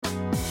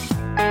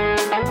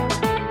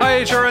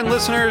HRN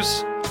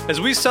listeners.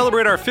 As we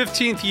celebrate our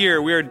 15th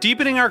year, we are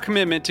deepening our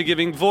commitment to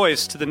giving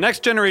voice to the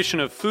next generation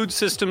of food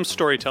systems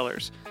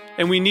storytellers,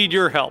 and we need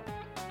your help.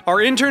 Our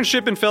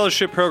internship and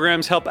fellowship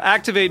programs help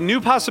activate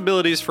new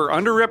possibilities for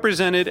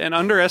underrepresented and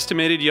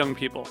underestimated young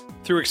people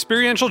through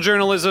experiential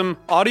journalism,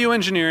 audio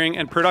engineering,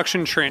 and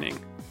production training.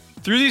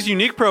 Through these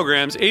unique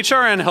programs,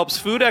 HRN helps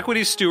food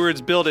equity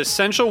stewards build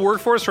essential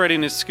workforce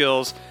readiness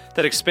skills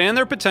that expand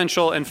their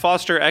potential and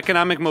foster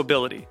economic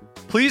mobility.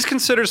 Please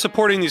consider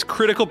supporting these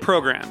critical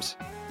programs.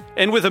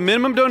 And with a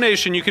minimum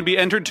donation, you can be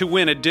entered to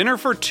win a dinner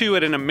for two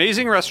at an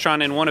amazing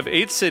restaurant in one of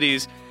 8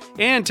 cities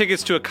and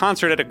tickets to a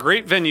concert at a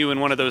great venue in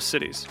one of those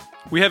cities.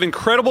 We have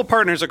incredible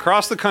partners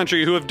across the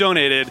country who have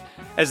donated,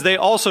 as they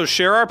also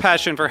share our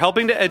passion for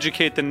helping to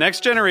educate the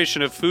next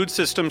generation of food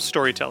systems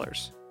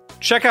storytellers.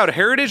 Check out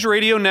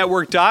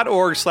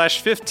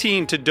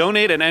heritageradionetwork.org/15 to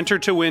donate and enter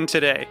to win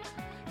today.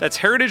 That's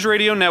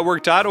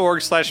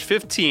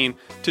heritageradionetwork.org/15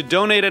 to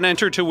donate and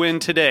enter to win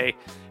today.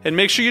 And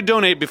make sure you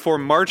donate before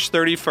March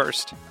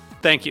 31st.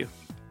 Thank you.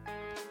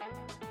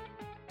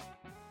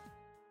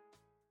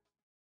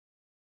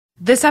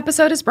 This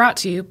episode is brought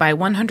to you by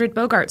 100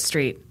 Bogart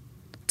Street.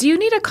 Do you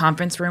need a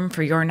conference room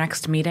for your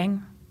next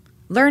meeting?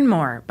 Learn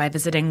more by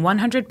visiting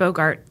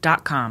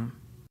 100bogart.com.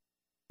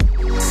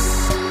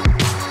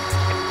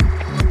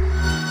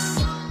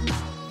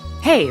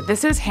 Hey,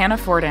 this is Hannah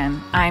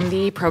Forden. I'm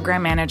the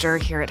program manager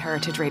here at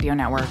Heritage Radio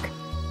Network.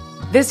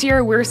 This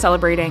year, we're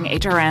celebrating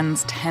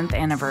HRN's 10th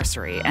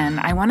anniversary, and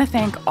I want to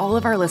thank all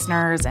of our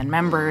listeners and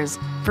members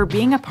for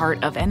being a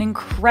part of an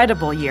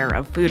incredible year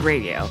of food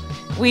radio.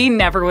 We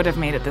never would have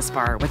made it this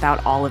far without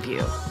all of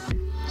you.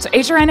 So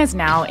HRN is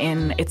now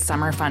in its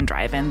summer fund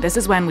drive, and this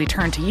is when we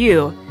turn to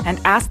you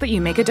and ask that you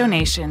make a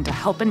donation to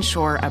help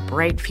ensure a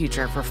bright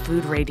future for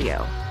food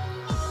radio.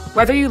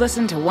 Whether you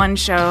listen to one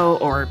show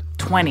or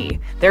 20,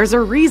 there's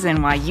a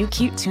reason why you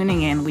keep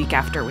tuning in week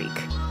after week.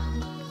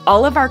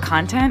 All of our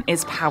content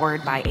is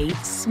powered by a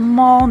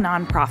small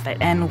nonprofit,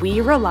 and we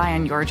rely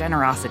on your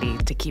generosity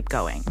to keep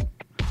going.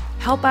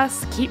 Help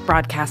us keep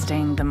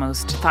broadcasting the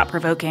most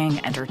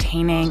thought-provoking,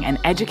 entertaining, and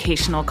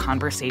educational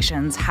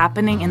conversations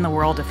happening in the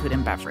world of food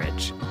and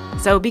beverage.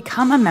 So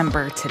become a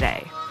member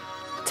today.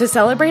 To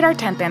celebrate our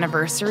 10th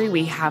anniversary,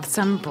 we have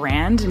some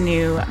brand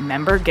new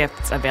member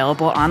gifts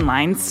available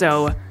online,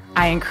 so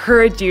I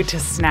encourage you to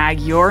snag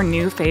your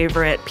new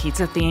favorite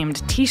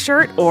pizza-themed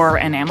t-shirt or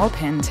enamel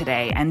pin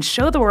today and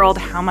show the world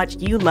how much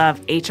you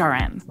love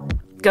HRN.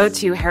 Go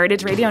to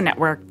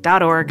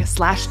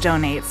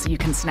heritageradionetwork.org/donate so you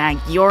can snag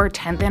your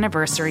 10th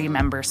anniversary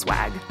member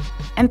swag.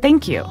 And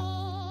thank you.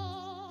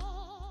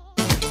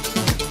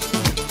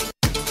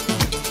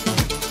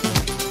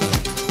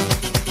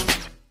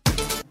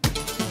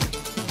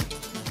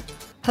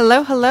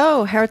 Hello,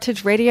 hello,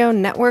 Heritage Radio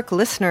Network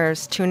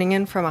listeners tuning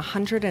in from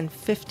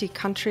 150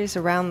 countries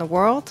around the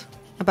world,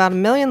 about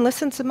 1 million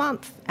listens a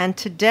month. And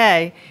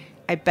today,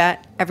 I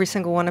bet every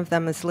single one of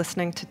them is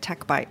listening to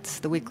Tech Bites,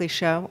 the weekly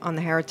show on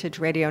the Heritage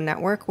Radio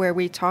Network, where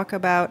we talk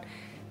about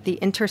the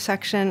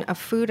intersection of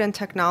food and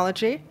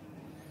technology.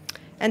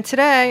 And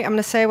today, I'm going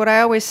to say what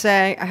I always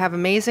say. I have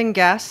amazing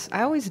guests.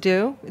 I always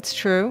do. It's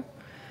true.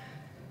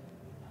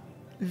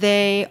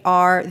 They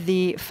are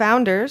the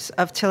founders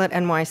of Tillet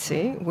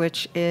NYC,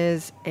 which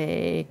is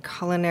a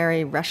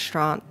culinary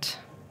restaurant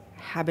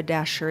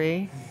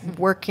haberdashery,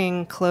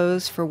 working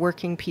clothes for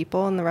working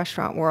people in the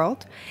restaurant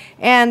world.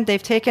 And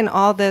they've taken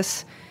all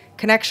this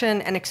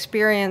connection and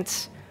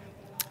experience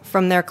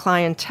from their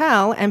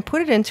clientele and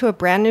put it into a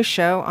brand new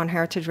show on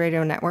Heritage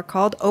Radio Network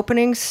called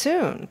Opening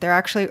Soon. They're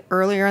actually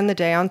earlier in the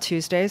day on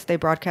Tuesdays. They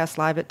broadcast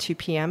live at 2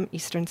 p.m.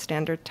 Eastern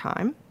Standard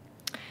Time.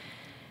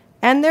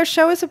 And their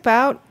show is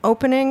about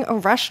opening a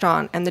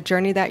restaurant and the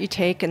journey that you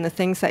take and the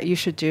things that you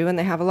should do. And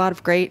they have a lot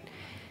of great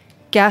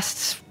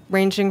guests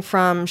ranging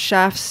from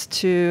chefs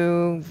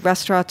to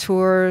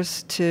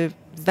restaurateurs to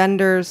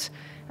vendors,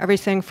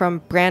 everything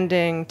from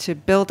branding to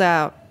build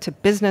out to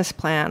business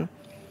plan.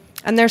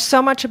 And there's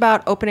so much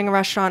about opening a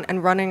restaurant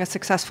and running a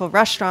successful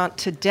restaurant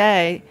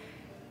today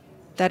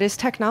that is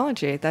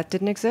technology that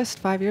didn't exist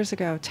 5 years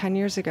ago, 10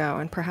 years ago,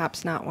 and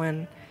perhaps not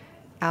when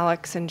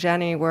Alex and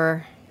Jenny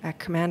were at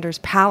Commander's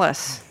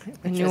Palace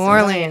in New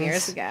Orleans.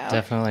 Years ago.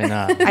 Definitely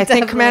not. I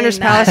think Commander's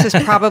Palace is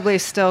probably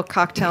still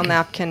cocktail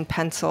napkin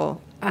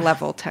pencil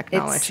level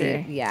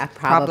technology. Yeah,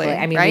 probably.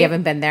 I mean, right? we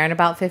haven't been there in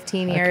about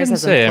 15 years. I couldn't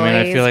as say.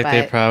 employees, I feel like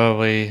they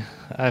probably.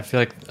 I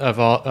feel like of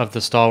all of the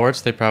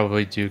stalwarts, they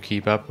probably do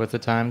keep up with the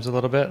times a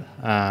little bit.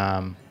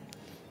 And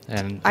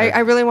I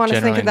really want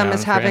to think of them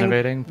as having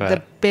the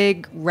the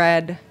big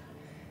red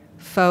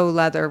faux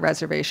leather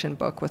reservation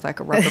book with like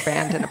a rubber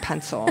band and a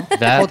pencil.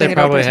 That they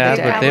probably have,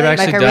 but they've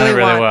actually done it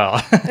really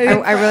well.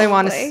 I really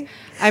want to.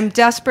 I'm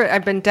desperate.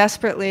 I've been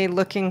desperately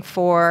looking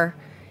for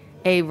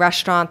a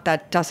restaurant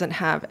that doesn't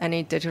have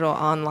any digital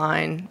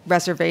online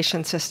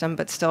reservation system,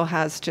 but still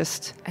has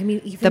just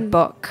even the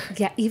book.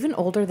 Yeah, even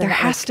older than There that,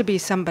 has to be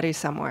somebody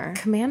somewhere.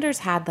 Commanders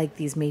had like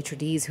these maitre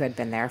d's who had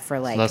been there for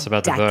like less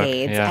about the book,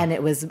 decades, yeah. and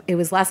it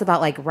was less about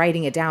like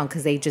writing it down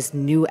because they just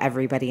knew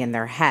everybody in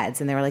their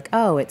heads, and they were like,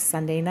 oh, it's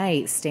Sunday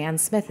night, Stan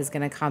Smith is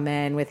going to come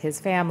in with his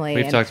family.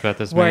 We've and talked about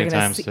this we're many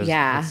gonna times. see-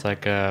 yeah, It's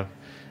like,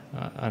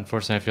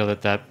 unfortunately, I feel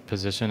that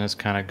position has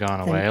kind of gone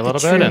away a the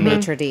little true bit. And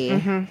maitre d'.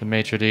 the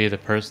maitre d', the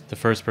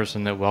first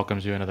person that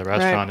welcomes you into the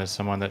restaurant is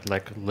someone that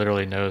like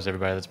literally knows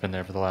everybody that's been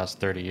there for the last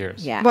 30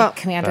 years. Yeah, Well-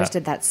 Commanders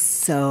did that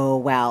so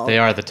well. They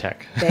are the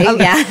tech.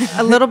 Yeah.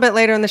 A little bit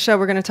later in the show,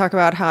 we're going to talk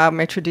about how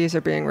maitre d's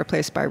are being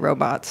replaced by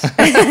robots.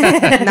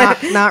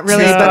 not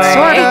really, but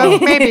sort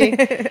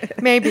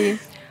of. Maybe.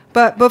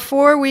 But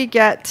before we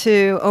get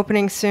to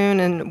opening soon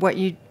and what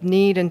you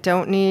need and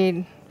don't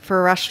need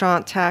for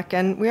restaurant tech,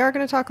 and we are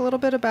going to talk a little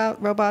bit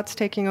about robots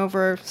taking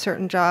over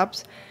certain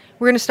jobs.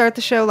 We're going to start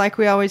the show like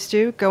we always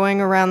do, going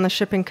around the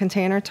shipping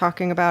container,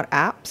 talking about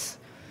apps.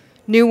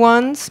 New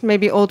ones,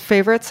 maybe old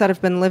favorites that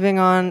have been living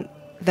on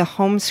the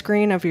home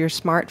screen of your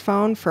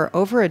smartphone for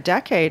over a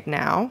decade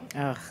now.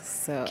 Ugh,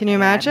 so Can you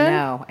imagine?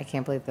 No, I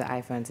can't believe the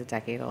iPhone's a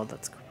decade old.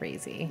 That's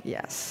crazy.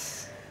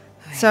 Yes.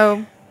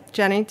 So,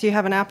 Jenny, do you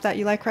have an app that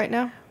you like right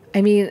now?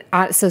 I mean,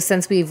 so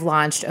since we've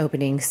launched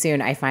Opening Soon,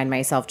 I find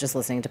myself just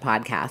listening to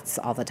podcasts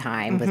all the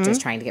time with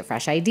just trying to get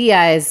fresh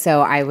ideas.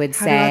 So I would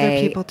How say, do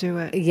other people do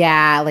it?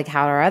 Yeah, like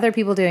how are other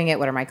people doing it?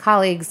 What are my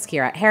colleagues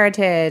here at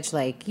Heritage,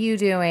 like you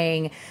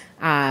doing?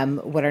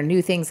 What are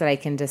new things that I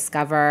can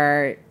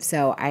discover?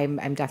 So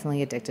I'm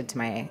definitely addicted to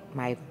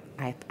my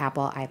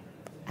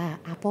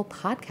Apple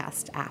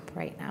Podcast app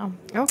right now.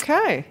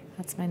 Okay.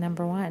 That's my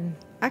number one.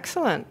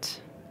 Excellent.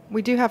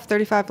 We do have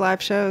 35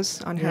 live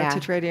shows on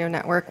Heritage Radio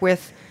Network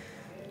with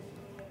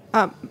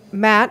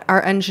Matt,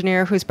 our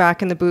engineer, who's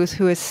back in the booth,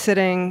 who is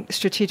sitting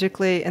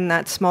strategically in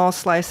that small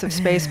slice of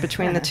space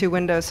between the two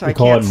windows, so I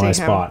call can't it see my him.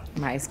 spot.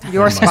 My spot.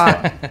 Your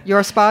spot.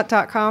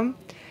 Yourspot.com.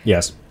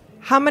 Yes.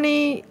 How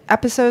many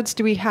episodes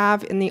do we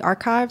have in the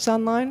archives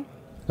online?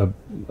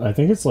 I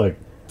think it's like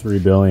 3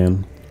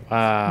 billion.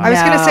 I was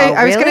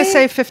going to really?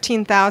 say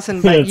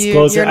 15,000, but It's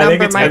closer. your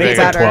number might be it's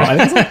like better 12.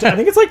 I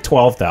think it's like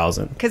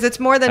 12,000. because it's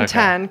more than Okay.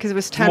 10 because it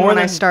was 10 More when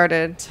I than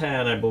started.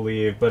 10, I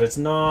believe, but it's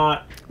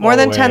not More all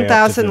than the way up to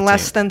 10,000,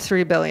 less 15. than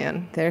 3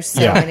 billion. There's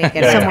so Yeah. many good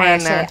Yeah. Somewhere I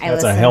in there. actually- I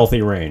That's a listened-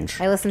 healthy range.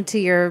 I listened to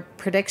your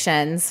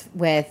predictions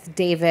with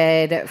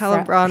David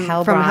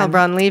Hellebron from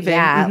Hellebron Leaving.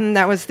 Yeah, Mhm,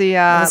 that was the it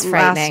was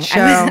frightening. last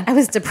show. I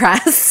was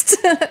depressed.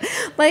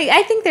 Like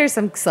I think there's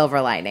some silver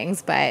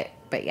linings, but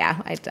yeah,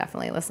 I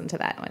definitely listened to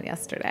that one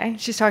yesterday.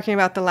 She's talking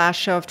about the last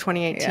show of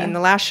 2018. Yeah. The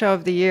last show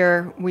of the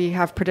year, we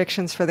have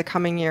predictions for the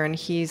coming year, and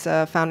he's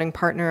a founding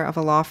partner of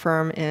a law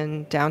firm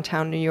in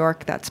downtown New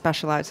York that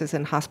specializes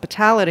in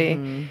hospitality.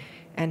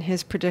 And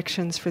his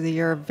predictions for the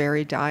year are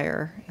very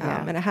dire.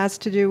 Yeah. And it has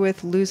to do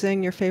with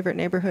losing your favorite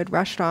neighborhood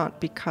restaurant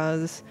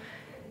because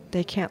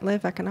they can't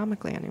live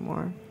economically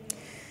anymore.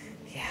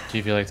 Do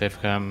you feel like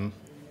they've come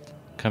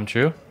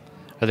true?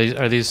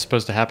 Are these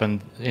supposed to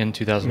happen in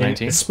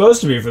 2019? It's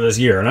supposed to be for this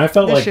year, and I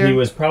felt This like year. he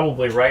was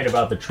probably right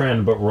about the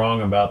trend, but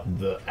wrong about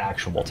the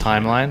actual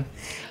time. Timeline?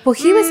 Well,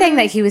 he was saying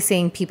that he was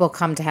seeing people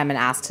come to him and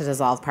ask to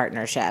dissolve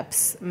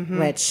partnerships,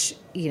 which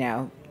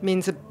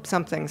Means that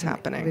something's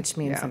happening. which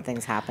means Yeah.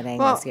 something's happening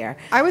Well, this year.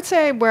 I would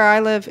say where I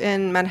live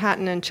in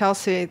Manhattan and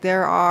Chelsea,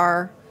 there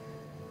are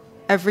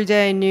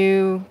everyday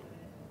new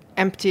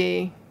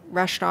empty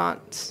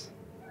restaurants,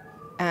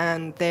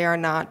 and they are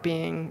not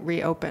being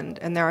reopened.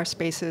 And there are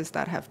spaces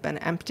that have been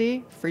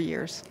empty for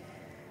years,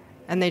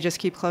 and they just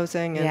keep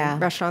closing, and Yeah.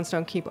 restaurants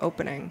don't keep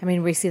opening. I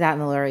mean, we see that in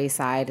the Lower East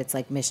Side. It's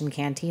like Mission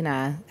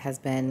Cantina has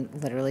been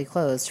literally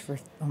closed for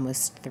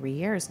almost 3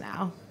 years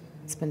now.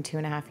 It's been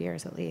 2.5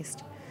 years at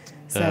least.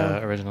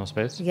 The original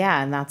space?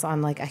 Yeah, and that's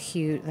on like a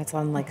huge. That's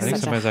on like I think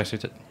such somebody's a.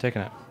 actually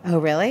taken it. Oh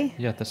really?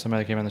 Yeah, there's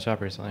somebody that came in the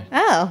shop recently.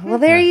 Oh well,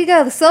 there you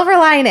go. The silver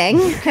lining.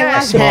 I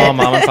love Small it.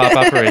 mom and pop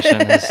operation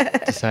has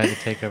decided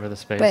to take over the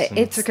space. But and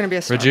It's going to be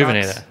a Starbucks.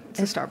 rejuvenate it. It's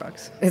a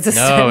Starbucks. It's a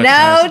No, it's no,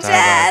 not Starbucks.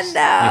 Jen, no.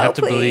 You have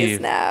to please,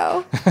 believe.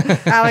 no.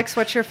 Alex,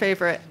 what's your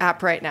favorite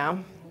app right now?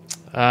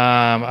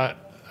 I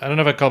don't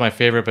know if I'd call it my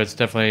favorite, but it's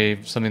definitely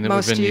something that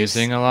Most we've been used.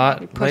 using a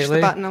lot You push lately.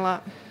 the button a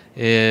lot.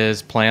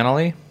 Is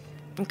Planoly.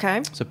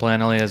 Okay. So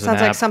Planoly is Sounds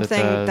an like app something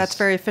that does, that's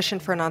very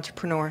efficient for an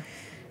entrepreneur.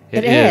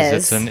 It is.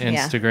 is, It's an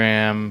yeah.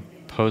 Instagram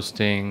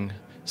posting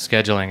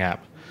scheduling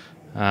app.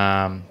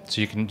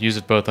 So you can use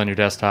it both on your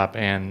desktop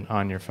and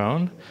on your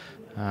phone.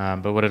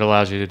 But what it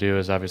allows you to do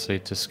is obviously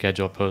to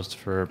schedule posts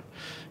for,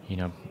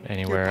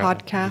 anywhere. You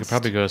podcast. could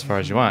probably go as far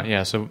as you want.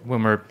 Yeah. So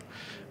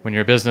when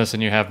you're a business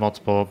and you have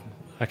multiple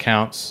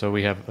accounts, so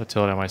we have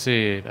Attila at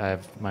NYC. I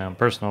have my own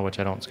personal, which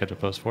I don't schedule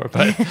posts for,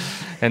 but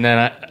and then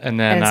And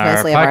it's our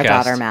mostly podcast. of our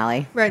daughter,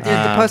 Mally. Right,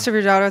 the post of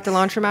your daughter at the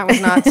laundromat was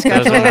not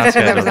scheduled. Those are not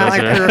That was not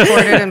like scheduled.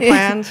 pre-recorded and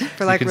planned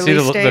for like You can see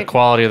release the date.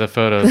 quality of the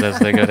photos as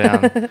they go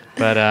down.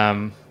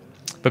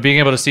 But being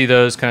able to see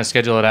those, kind of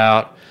schedule it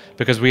out,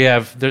 because we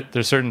have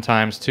there's certain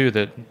times too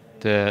that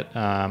that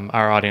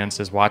our audience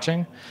is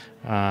watching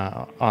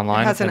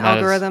online. It has an and that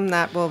is- algorithm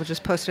that will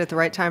just post it at the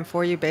right time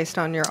for you based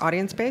on your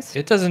audience base?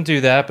 It doesn't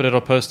do that, but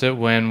it'll post it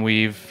when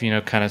we've,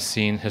 kind of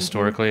seen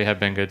historically have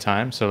been good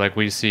times. So like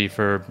we see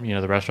for,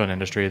 the restaurant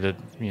industry that,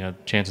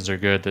 chances are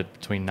good that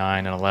between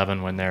 9 and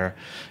 11 when they're,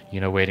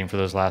 waiting for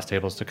those last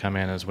tables to come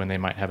in is when they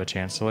might have a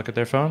chance to look at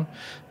their phone.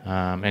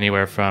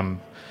 Anywhere from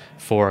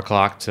 4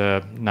 o'clock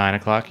to 9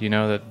 o'clock,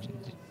 that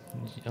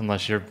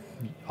unless you're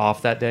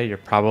off that day, you're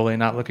probably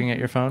not looking at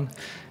your phone.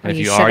 And if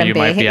you are, you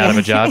might be out of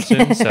a job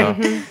soon. So,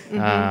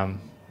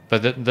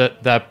 but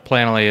that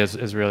Planoly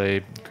is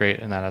really great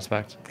in that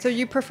aspect. So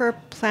you prefer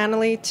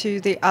Planoly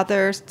to the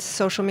other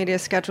social media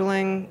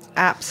scheduling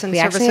apps and We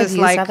actually have services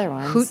used like other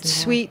ones,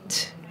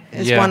 Hootsuite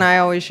is Yeah. one I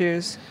always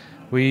use.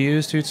 We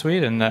use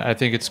Hootsuite, and I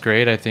think it's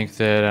great. I think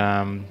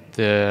that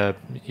the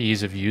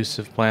ease of use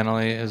of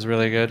Planoly is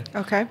really good.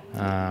 Okay.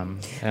 And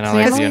I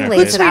like the Planoly interface.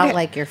 lays it out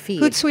like your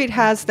feed. Hootsuite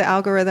has the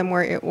algorithm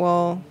where it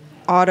will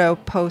auto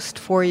post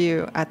for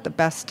you at the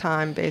best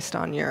time based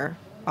on your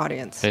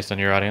audience. Based on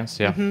your audience,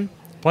 yeah.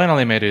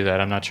 Planoly may do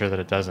that. I'm not sure that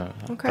it doesn't.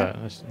 Okay.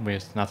 But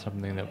it's not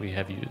something that we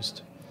have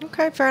used.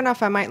 Okay, fair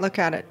enough. I might look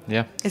at it.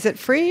 Yeah. Is it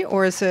free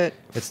or is it?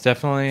 It's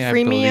definitely, I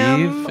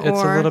Freemium believe, it's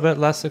a or- little bit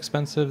less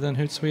expensive than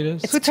Hootsuite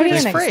is. It's Hootsuite pretty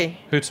is nice. free.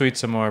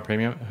 Hootsuite's a more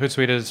premium.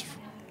 Hootsuite is,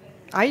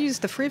 I use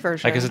the free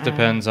version. I guess it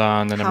depends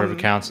on the number of How-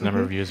 accounts, the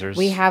number of users.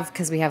 We have,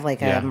 because we have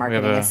like Yeah, a we have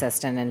marketing a-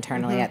 assistant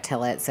internally at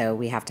Tillet, so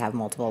we have to have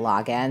multiple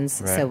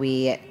logins. Right. So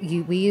we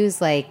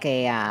use like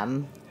a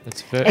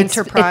It's very,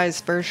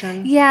 Enterprise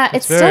version. yeah,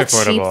 it's still very cheap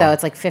affordable. though.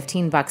 It's like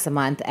 $15 a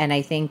month, and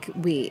I think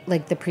we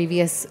like the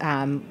previous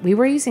we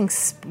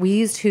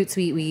used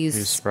Hootsuite, we used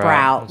Use Sprout,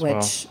 Sprout as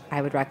which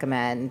I would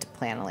recommend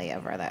Planoly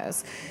over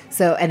those.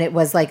 So and it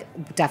was like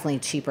definitely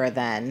cheaper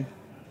than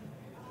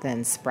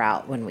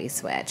Sprout when we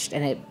switched,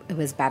 and it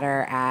was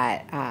better at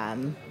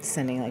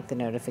sending like the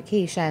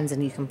notifications,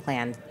 and you can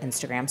plan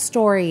Instagram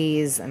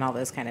stories and all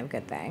those kind of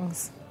good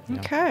things.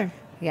 Okay.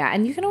 Yeah,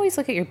 and you can always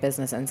look at your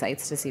business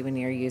insights to see when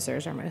your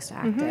users are most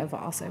active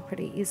also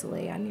pretty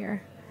easily on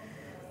your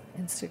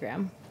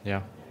Instagram.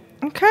 yeah.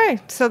 Okay.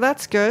 So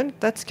that's good.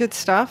 That's good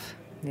stuff.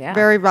 Yeah.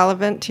 Very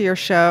relevant to your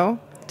show,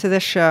 to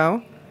this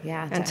show.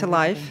 Yeah. And to everything.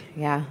 life.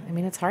 Yeah. I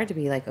mean, it's hard to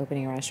be like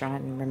opening a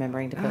restaurant and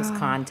remembering to post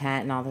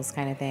content and all those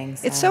kind of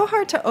things. It's so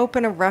hard to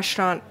open a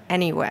restaurant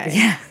anyway.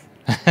 Yeah.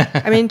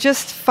 I mean,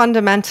 just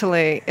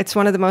fundamentally, it's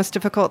one of the most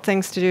difficult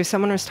things to do.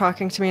 Someone was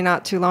talking to me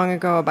not too long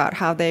ago about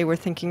how they were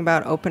thinking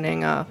about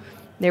opening a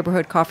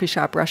neighborhood coffee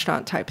shop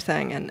restaurant type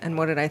thing. And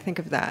what did I think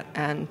of that?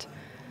 And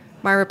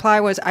my reply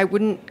was, I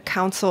wouldn't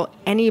counsel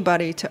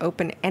anybody to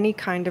open any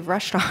kind of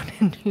restaurant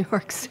in New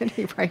York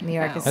City right New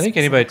York now. is- I think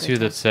anybody Specifically too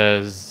that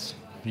says,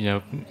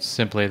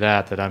 simply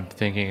that I'm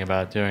thinking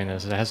about doing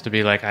this. It has to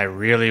be like, I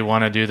really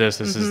want to do this.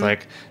 This is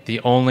like the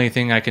only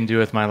thing I can do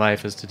with my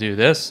life is to do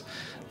this.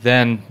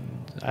 Then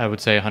I would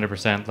say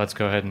 100%, let's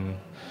go ahead and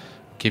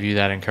give you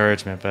that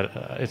encouragement. But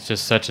it's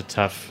just such a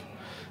tough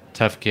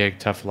gig,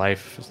 tough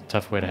life,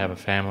 tough way to have a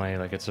family.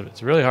 Like it's a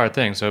really hard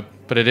thing. So,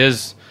 but it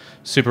is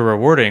super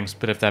rewarding.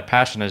 But if that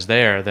passion is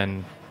there,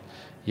 then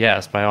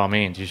yes, by all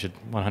means, you should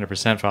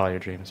 100% follow your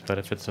dreams. But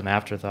if it's an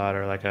afterthought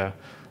or like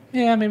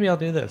maybe I'll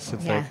do this.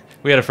 It's Yeah. like,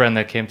 we had a friend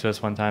that came to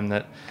us one time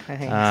that,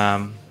 Okay.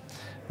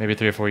 maybe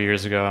 3 or 4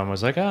 years ago, and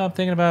was like, I'm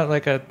thinking about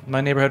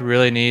my neighborhood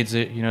really needs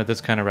it,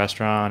 this kind of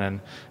restaurant, and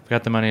I've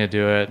got the money to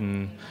do it.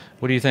 And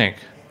what do you think?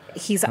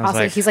 He's I was also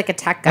like- he's like a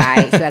tech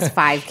guy who has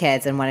 5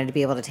 kids and wanted to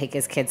be able to take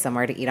his kids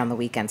somewhere to eat on the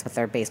weekends with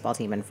their baseball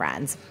team and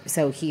friends.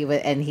 So he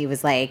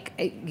was like,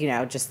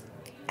 just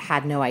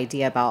had no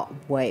idea about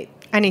what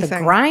Anything. the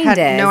grind Had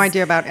is. no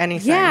idea about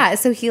anything. Yeah,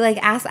 so he like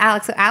asked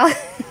Alex. So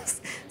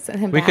Alex sent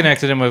him. We back.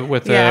 connected him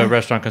with Yeah. a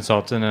restaurant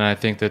consultant, and I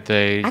think that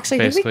they Actually, I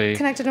think basically, we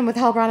connected him with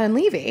Helbron and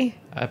Levy.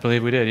 I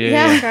believe we did.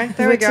 Yeah. Yeah. Okay,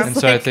 there we go. And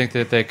so I think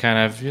that they kind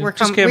of We're just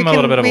come- gave we him a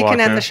little bit of a We walk can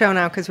end through. the show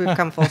now because we've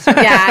come full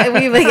circle.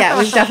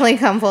 We've definitely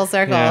come full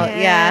circle.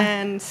 Yeah.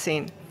 And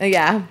scene.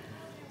 Yeah.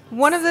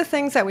 One of the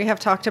things that we have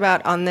talked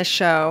about on this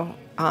show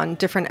on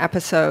different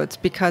episodes,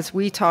 because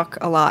we talk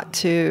a lot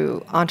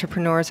to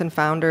entrepreneurs and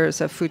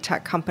founders of food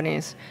tech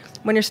companies.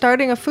 When you're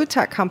starting a food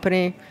tech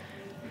company,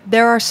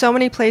 there are so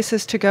many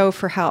places to go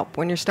for help.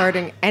 When you're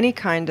starting any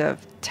kind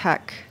of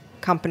tech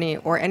company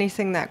or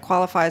anything that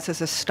qualifies as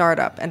a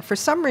startup. And for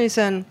some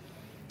reason,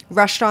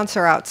 restaurants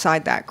are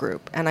outside that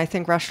group. And I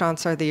think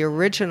restaurants are the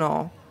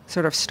original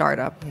sort of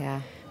startup.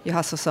 Yeah. You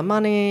hustle some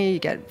money, you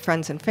get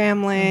friends and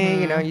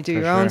family, you do For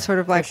your own sure. sort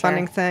of like For sure.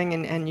 funding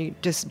thing, and you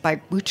just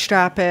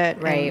bootstrap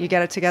it, Right. and you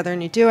get it together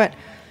and you do it.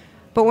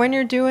 But when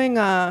you're doing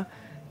a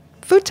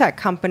food tech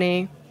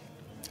company,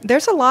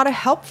 there's a lot of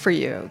help for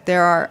you.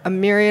 There are a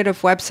myriad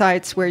of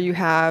websites where you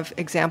have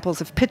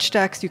examples of pitch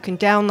decks you can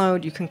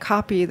download, you can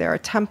copy. There are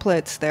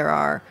templates, there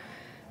are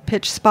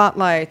pitch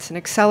spotlights and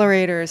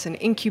accelerators and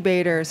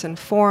incubators and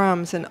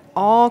forums and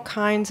all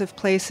kinds of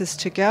places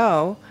to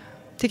go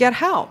to get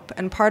help.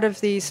 And part of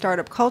the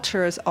startup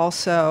culture is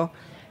also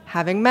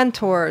having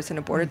mentors and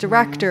a board of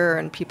director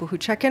and people who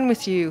check in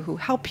with you, who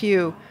help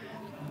you.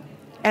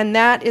 And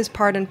that is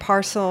part and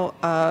parcel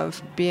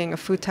of being a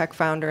food tech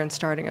founder and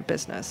starting a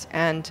business.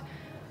 And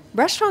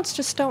restaurants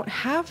just don't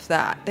have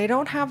that. They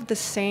don't have the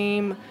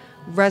same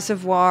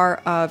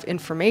reservoir of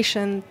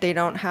information. They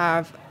don't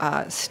have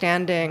a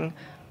standing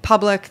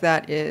public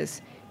that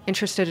is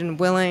interested and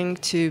willing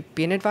to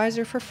be an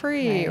advisor for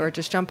free or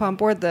just jump on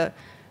board. The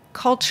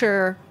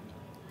culture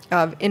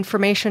of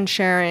information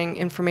sharing,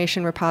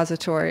 information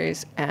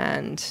repositories,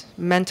 and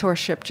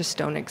mentorship just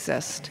don't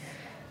exist.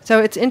 So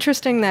it's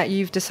interesting that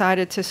you've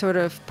decided to sort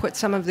of put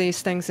some of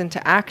these things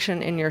into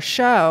action in your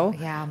show,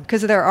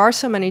 because there are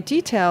so many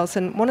details.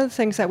 And one of the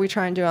things that we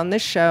try and do on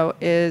this show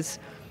is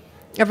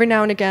every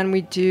now and again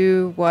we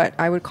do what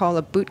I would call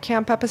a boot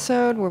camp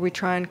episode, where we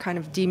try and kind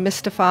of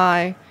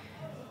demystify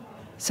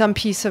some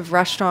piece of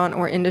restaurant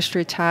or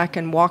industry tech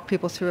and walk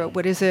people through it.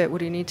 What is it? What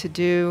do you need to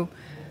do?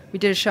 We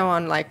did a show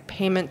on like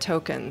payment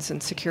tokens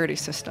and security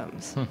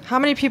systems. How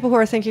many people who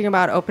are thinking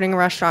about opening a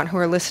restaurant who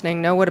are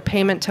listening know what a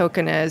payment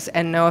token is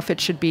and know if it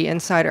should be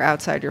inside or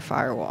outside your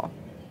firewall?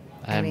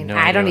 I mean,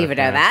 I don't even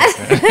know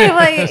that.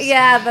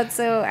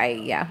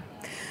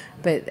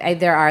 But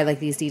there are like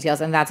these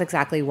details, and that's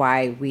exactly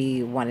why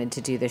we wanted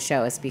to do the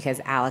show, is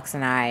because Alex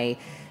and I,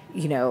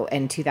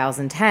 in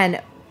 2010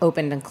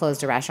 opened and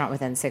closed a restaurant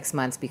within 6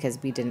 months because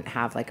we didn't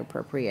have like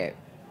appropriate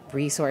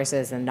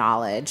resources and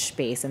knowledge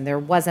base, and there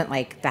wasn't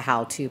like the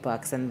how-to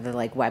books and the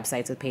like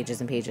websites with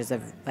pages and pages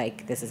of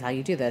like, this is how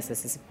you do this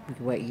is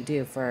what you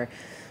do for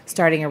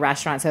starting a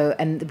restaurant. So,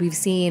 and we've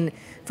seen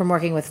from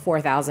working with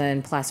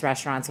 4,000 plus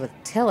restaurants with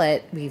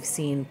Tillit, we've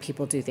seen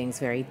people do things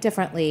very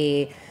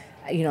differently,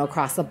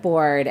 across the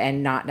board,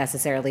 and not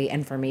necessarily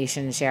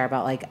information share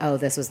about like, oh,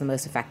 this was the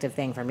most effective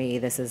thing for me,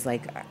 this is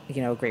like,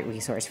 a great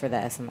resource for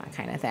this and that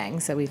kind of thing.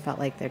 So we felt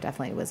like there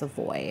definitely was a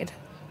void.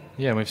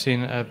 Yeah, I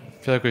feel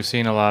like we've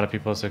seen a lot of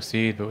people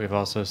succeed, but we've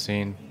also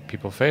seen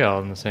people fail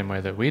in the same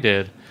way that we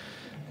did.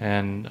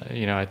 And,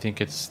 I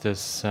think it's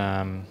this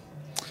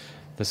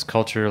this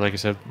culture, like you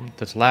said,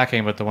 that's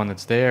lacking, but the one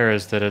that's there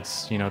is that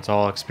it's, it's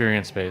all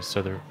experience-based.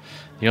 So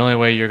the only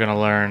way you're going to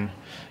learn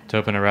to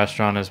open a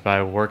restaurant is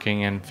by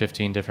working in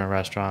 15 different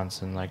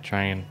restaurants and like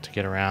trying to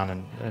get around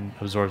and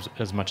absorb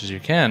as much as you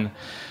can.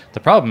 The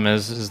problem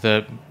is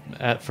that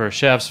for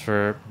chefs,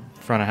 for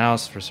front of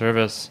house, for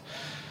service,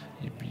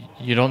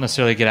 you don't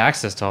necessarily get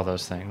access to all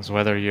those things,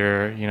 whether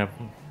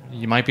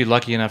you might be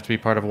lucky enough to be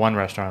part of one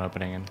restaurant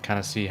opening and kind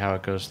of see how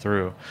it goes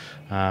through.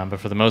 But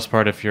for the most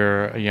part, if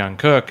you're a young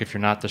cook, if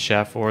you're not the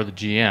chef or the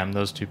GM,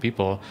 those two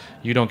people,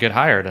 you don't get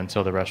hired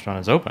until the restaurant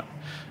is open,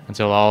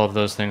 until all of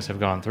those things have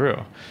gone through.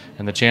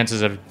 And the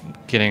chances of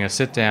getting a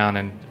sit down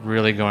and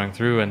really going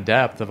through in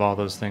depth of all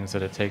those things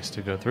that it takes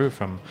to go through,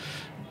 from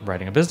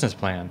writing a business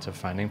plan to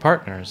finding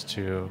partners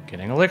to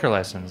getting a liquor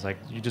license, like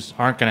you just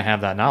aren't going to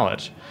have that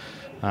knowledge.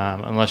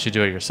 Unless you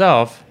do it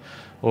yourself,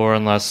 or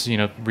unless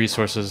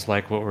resources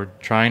like what we're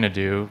trying to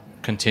do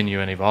continue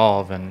and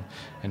evolve, and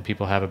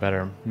people have a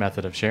better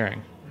method of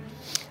sharing.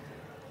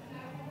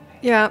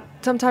 Yeah,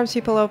 sometimes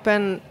people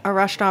open a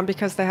restaurant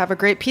because they have a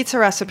great pizza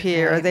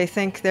recipe, or they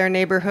think their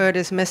neighborhood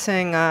is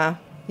missing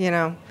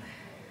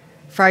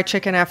fried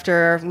chicken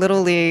after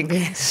Little League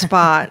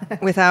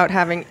spot without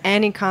having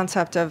any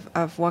concept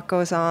of what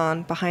goes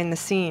on behind the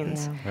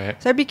scenes. Yeah.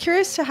 Right. So I'd be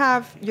curious to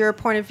have your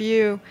point of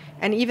view,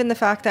 and even the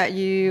fact that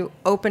you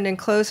opened and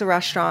closed a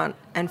restaurant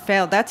and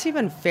failed. That's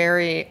even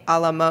very a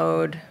la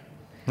mode.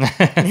 That's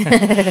my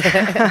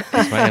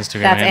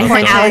Instagram handle.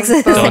 That's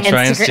Alex's Don't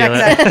try and steal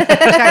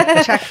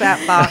it. Check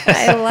that box.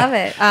 I love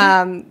it.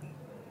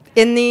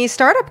 In the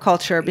startup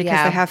culture,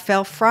 because they have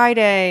Fail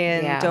Friday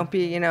and don't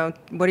be,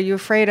 what are you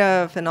afraid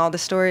of? And all the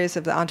stories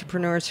of the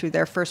entrepreneurs who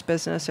their first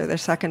business or their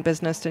second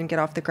business didn't get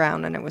off the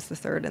ground, and it was the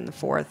third and the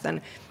fourth.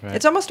 And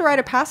it's almost a rite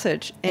of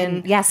passage.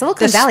 Silicon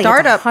Valley is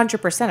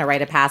 100% a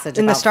rite of passage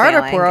in the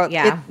startup failing. world.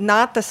 It's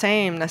not the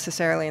same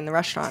necessarily in the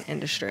restaurant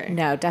industry.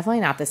 No, definitely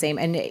not the same.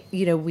 And,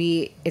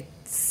 it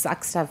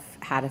sucks to have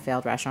had a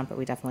failed restaurant, but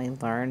we definitely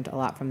learned a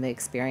lot from the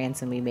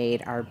experience, and we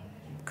made our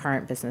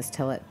current business,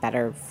 Tillit,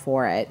 better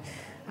for it.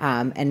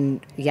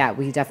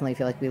 We definitely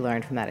feel like we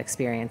learned from that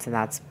experience, and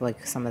that's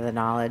like some of the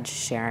knowledge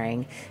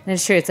sharing. And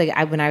it's true. It's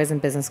like when I was in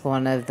business school,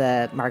 one of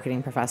the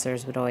marketing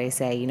professors would always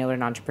say, you know what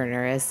an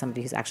entrepreneur is?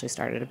 Somebody who's actually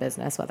started a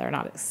business. Whether or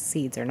not it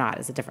succeeds or not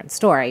is a different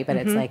story, but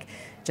it's like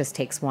just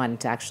takes one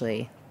to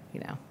actually,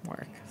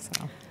 work.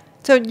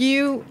 So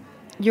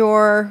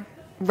your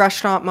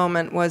restaurant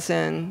moment was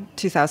in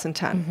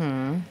 2010.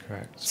 Mm-hmm.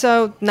 Correct.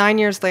 So 9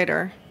 years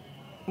later,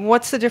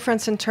 what's the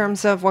difference in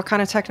terms of what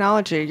kind of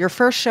technology? Your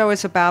first show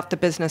is about the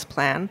business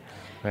plan,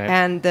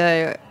 and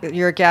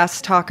your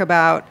guests talk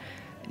about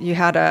you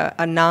had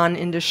a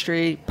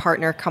non-industry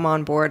partner come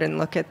on board and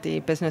look at the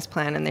business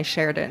plan, and they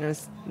shared it.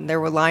 And there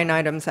were line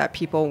items that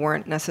people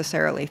weren't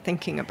necessarily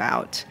thinking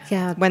about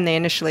when they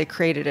initially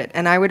created it.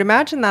 And I would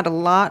imagine that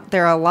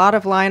there are a lot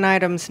of line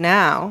items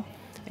now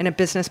in a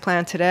business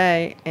plan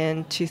today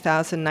in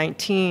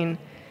 2019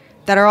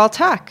 that are all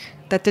tech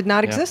that did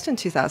not exist in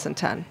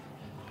 2010.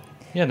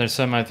 Yeah, there's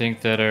some I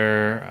think that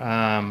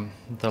are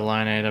the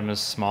line item is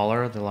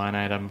smaller. The line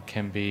item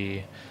can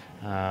be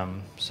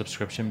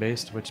subscription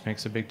based, which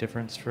makes a big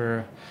difference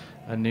for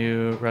a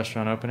new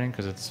restaurant opening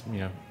because it's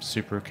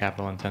super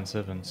capital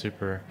intensive and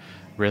super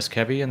risk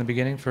heavy in the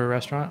beginning for a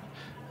restaurant.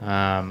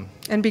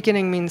 And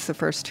beginning means the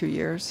first 2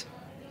 years.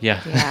 Yeah.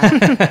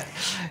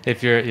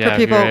 if you're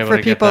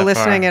For people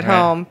listening at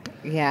home,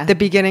 Yeah. the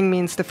beginning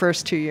means the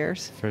first 2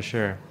 years. For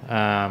sure.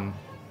 I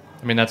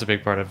mean, that's a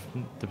big part of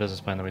the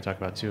business plan that we talk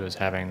about too, is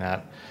having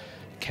that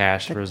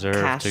cash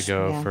reserve to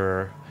go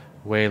for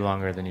way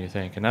longer than you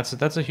think. And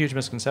that's a huge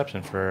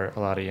misconception for a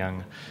lot of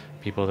young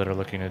people that are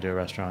looking to do a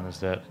restaurant, is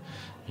that,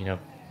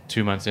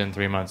 2 months in,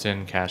 3 months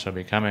in, cash will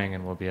be coming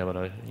and we'll be able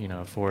to,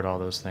 afford all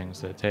those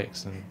things that it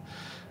takes. And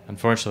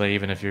unfortunately,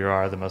 even if you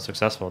are the most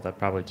successful, that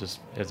probably just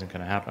isn't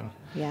going to happen.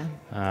 Yeah.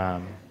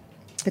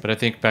 But I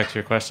think back to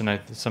your question,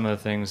 some of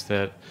the things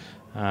that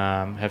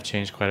have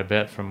changed quite a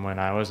bit from when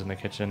I was in the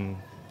kitchen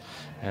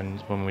and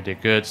when we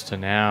did goods to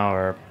now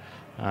are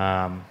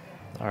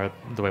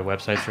the way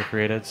websites were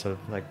created. So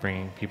like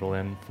bringing people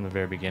in from the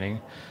very beginning.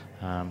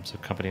 So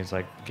companies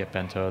like Get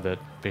Bento that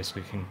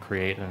basically can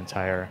create an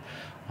entire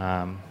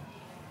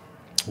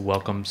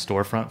welcome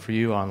storefront for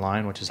you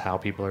online, which is how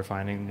people are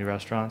finding new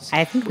restaurants.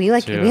 I think we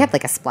had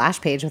like a splash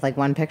page with like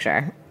one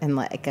picture and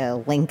like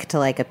a link to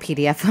like a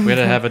PDF. We had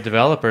to have a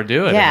developer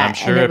do it. Yeah, and I'm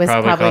sure and it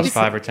probably cost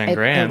 $5 or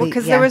 $10,000. Well,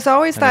 because there was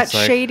always And that it's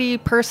like- shady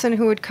person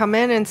who would come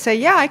in and say,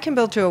 "Yeah, I can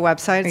build you a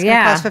website. It's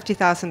Yeah. going to cost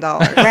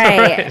 $50,000."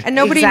 Right. And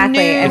nobody Exactly.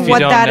 knew And If you what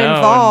don't that know and no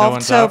involved,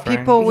 one's so offering-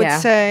 people would Yeah.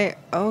 say,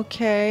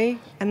 "Okay,"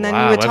 and then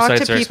Wow, you would talk to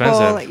websites are people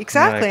expensive.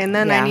 exactly, Like- and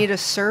then I Yeah. need a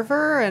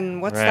server,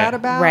 and what's Right. that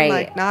about? Right.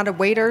 Like not a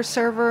waiter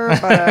server,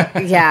 but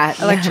a Yeah.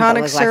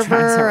 electronic the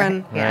server,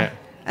 and yeah. Right.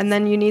 and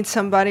then you need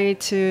somebody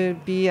to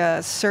be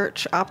a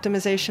search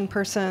optimization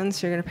person,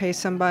 so you're going to pay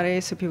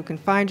somebody so people can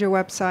find your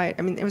website.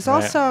 I mean, it was Right.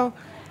 also,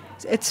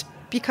 it's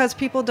because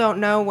people don't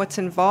know what's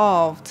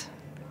involved.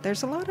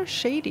 There's a lot of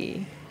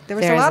shady. There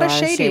was a lot of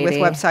shady with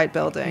website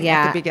building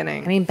at the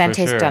beginning. I mean,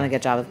 Bente's sure. done a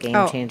good job of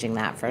game changing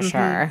that for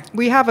sure.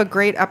 We have a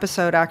great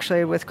episode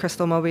actually with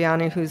Crystal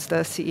Mobiani, who's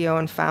the CEO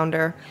and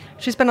founder.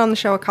 She's been on the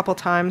show a couple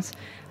times.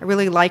 I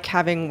really like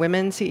having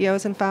women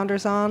CEOs and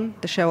founders on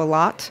the show a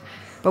lot.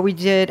 But we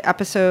did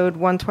episode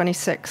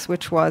 126,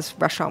 which was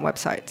restaurant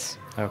websites.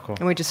 Oh, cool.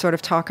 And we just sort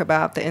of talk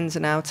about the ins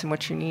and outs and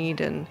what you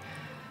need. And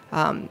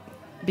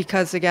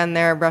because, again,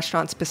 they're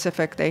restaurant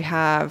specific, they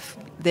have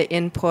the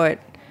input,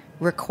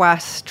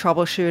 requests,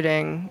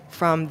 troubleshooting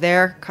from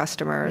their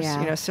customers,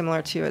 Yeah.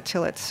 similar to at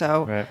Tillot's.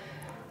 So Right.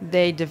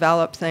 they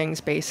develop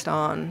things based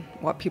on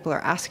what people are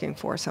asking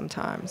for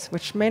sometimes,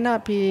 which may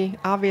not be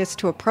obvious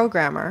to a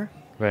programmer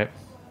Right.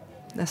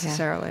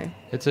 necessarily.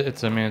 It's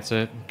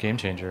a game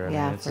changer. I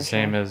Yeah, mean, it's for the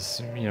same sure.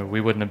 as,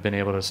 we wouldn't have been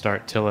able to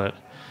start Tillit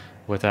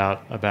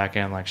without a back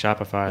end like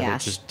Shopify Yeah.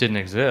 that just didn't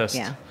exist.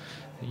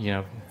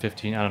 Yeah.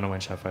 15, I don't know when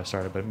Shopify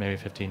started, but maybe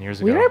 15 years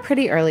ago. We were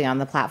pretty early on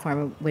the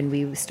platform when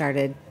we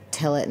started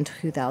Tillit in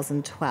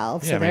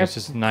 2012. Yeah, So I mean, they're it's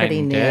just night pretty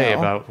and new. day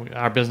about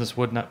our business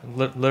would not,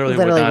 literally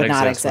would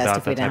not exist without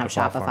if we that didn't type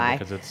of have platform Shopify.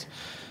 because it's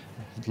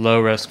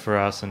low risk for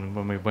us. And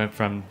when we went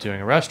from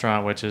doing a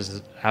restaurant, which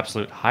is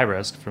absolute high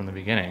risk from the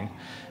beginning,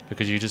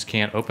 because you just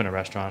can't open a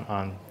restaurant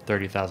on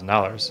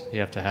 $30,000. You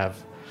have to have,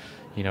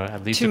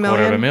 at least $2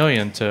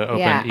 $250,000 to open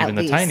Yeah, even at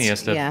the least,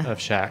 tiniest yeah. of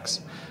shacks,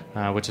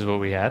 which is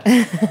what we had.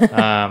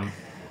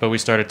 But we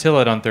started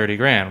Tillit on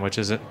 $30,000, which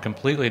is a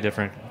completely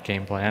different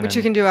game plan. Which and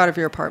you can do out of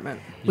your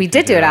apartment. We can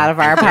did do it out of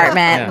our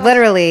apartment, Yeah.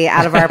 literally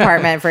out of our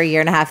apartment for a year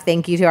and a half.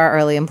 Thank you to our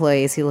early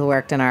employees who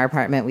worked in our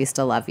apartment. We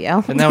still love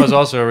you. And that was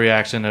also a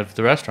reaction of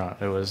the restaurant.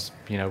 It was,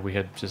 we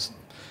had just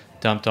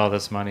dumped all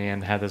this money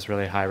and had this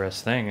really high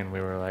risk thing, and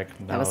we were like,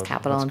 no, That was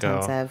capital let's go,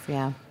 intensive.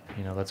 Yeah.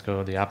 let's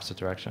go the opposite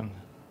direction.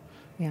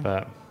 Yeah.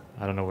 But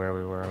I don't know where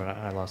we were, but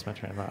I lost my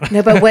train of thought.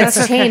 No, but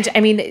what's changed?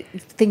 I mean,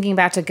 thinking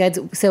back to goods.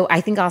 So I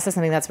think also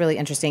something that's really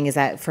interesting is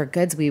that for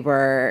goods, we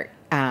were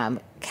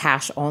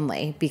cash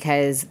only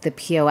because the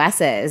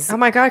POSs. Oh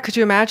my God, could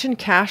you imagine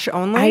cash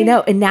only? I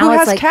know. And now who it's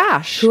has like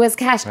cash? Who has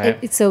cash?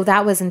 Right. So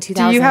that was in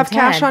 2010. Do you have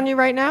cash on you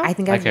right now? I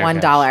think I I have carry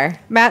 $1.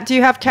 Matt, do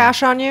you have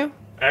cash on you?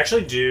 I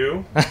actually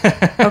do.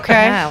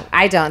 Okay. No,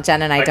 I don't.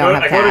 Jen and I I don't go,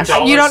 have I go to cash.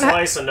 Dollar You don't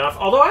Slice enough.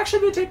 Although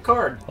actually they take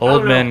card. I Old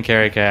don't know. men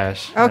carry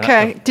cash.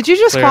 Okay. Did you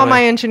just call Clearly.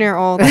 my engineer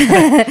old?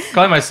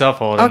 Calling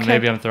myself old, and Okay.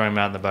 maybe I'm throwing him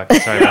out in the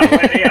bucket. Sorry about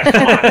that.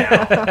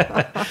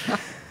 Yeah, come on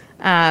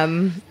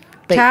now.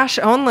 But- Cash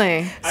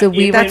only. So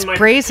we. That's my-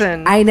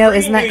 brazen. I know. Pre-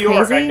 Isn't that New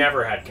York, crazy? I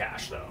never had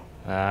cash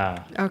though.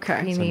 Okay.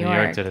 In So New New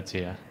York. York did it to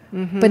you.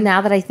 But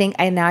now that I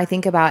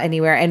think about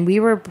anywhere, and we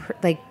were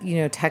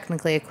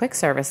technically a quick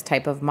service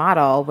type of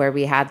model where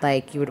we had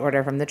you would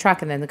order from the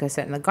truck and then go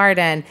sit in the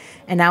garden.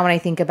 And now when I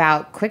think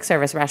about quick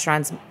service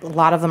restaurants, a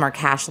lot of them are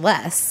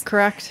cashless.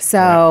 Correct.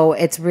 So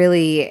it's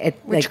really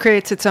Which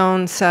creates its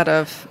own set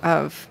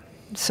of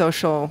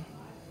social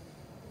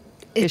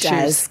it issues.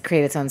 does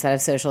create its own set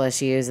of social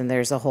issues, and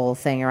there's a whole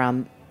thing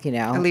around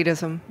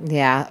elitism.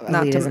 Yeah,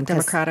 Not elitism, 'cause-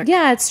 democratic.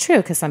 Yeah, it's true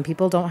because some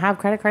people don't have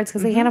credit cards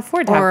because they can't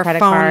afford to Or have a credit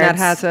phone cards. that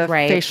has a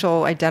right.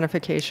 facial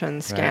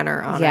identification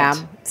scanner on Yeah,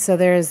 it. so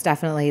there's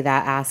definitely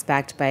that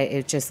aspect, but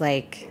it's just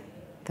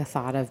the the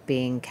thought of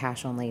being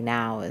cash only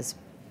now is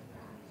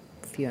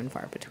few and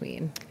far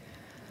between.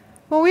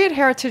 Well, we at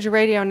Heritage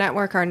Radio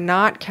Network are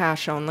not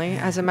cash only.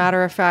 As a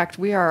matter of fact,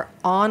 we are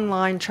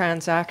online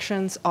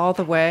transactions all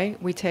the way.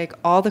 We take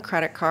all the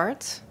credit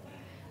cards.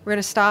 We're going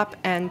to stop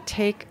and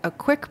take a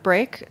quick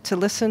break to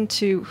listen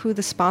to who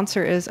the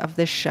sponsor is of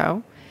this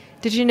show.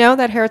 Did you know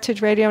that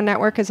Heritage Radio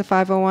Network is a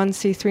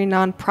 501c3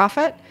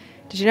 nonprofit?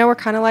 Did you know we're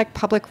kind of like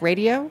public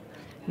radio?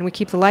 And we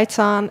keep the lights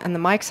on and the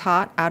mics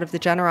hot out of the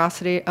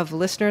generosity of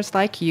listeners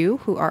like you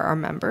who are our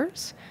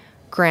members,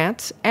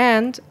 grants,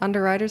 and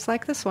underwriters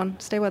like this one.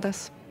 Stay with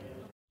us.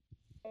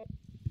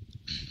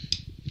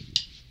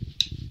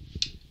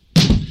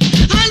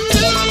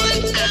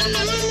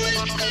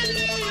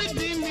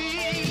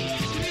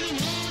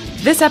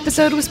 This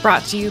episode was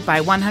brought to you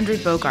by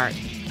 100 Bogart,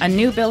 a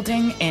new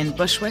building in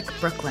Bushwick,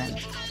 Brooklyn,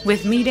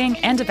 with meeting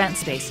and event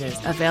spaces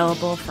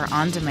available for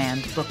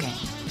on-demand booking.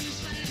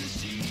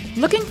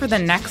 Looking for the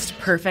next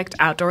perfect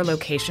outdoor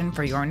location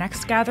for your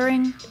next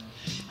gathering?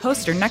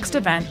 Host your next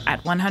event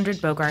at 100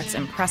 Bogart's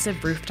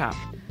impressive rooftop,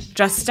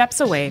 just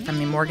steps away from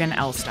the Morgan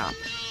L stop.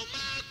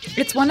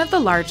 It's one of the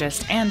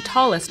largest and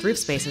tallest roof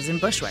spaces in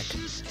Bushwick,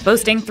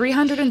 boasting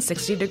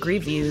 360-degree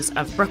views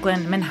of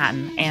Brooklyn,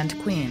 Manhattan,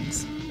 and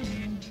Queens.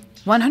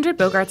 100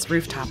 Bogart's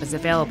rooftop is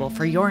available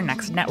for your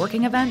next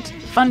networking event,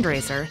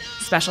 fundraiser,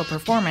 special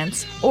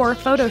performance, or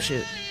photo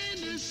shoot.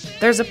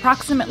 There's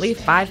approximately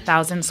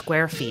 5,000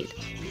 square feet,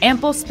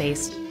 ample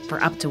space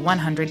for up to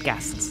 100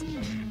 guests.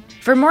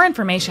 For more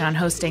information on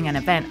hosting an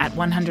event at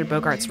 100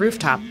 Bogart's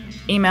rooftop,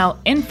 email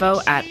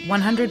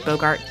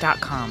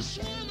info@100bogart.com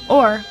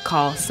or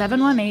call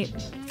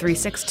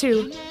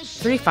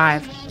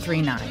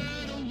 718-362-3539.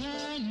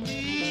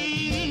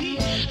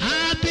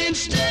 I've been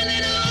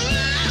standing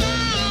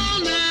all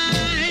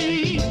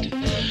night,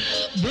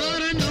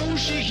 but I know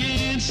she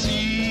can't see.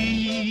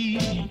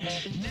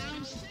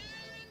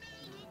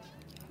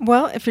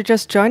 Well, if you're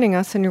just joining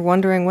us and you're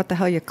wondering what the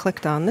hell you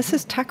clicked on, this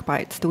is Tech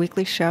Bites, the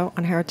weekly show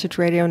on Heritage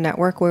Radio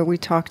Network where we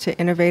talk to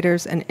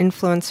innovators and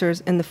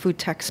influencers in the food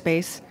tech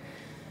space.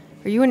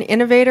 Are you an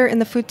innovator in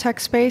the food tech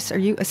space? Are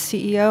you a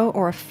CEO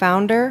or a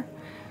founder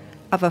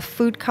of a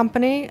food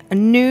company, a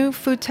new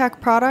food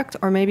tech product,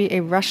 or maybe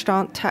a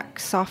restaurant tech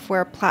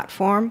software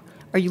platform?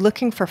 Are you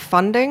looking for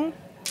funding?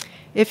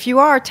 If you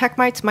are, Tech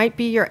Bites might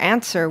be your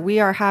answer. We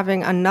are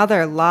having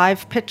another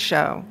live pitch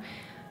show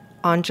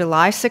on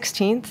July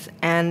 16th,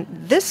 and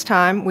this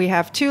time we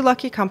have two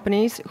lucky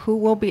companies who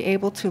will be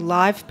able to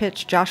live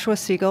pitch Joshua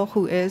Siegel,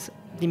 who is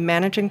the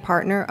managing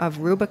partner of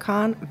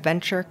Rubicon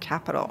Venture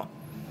Capital.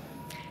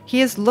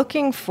 He is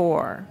looking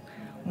for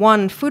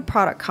one food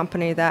product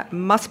company that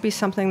must be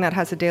something that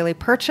has a daily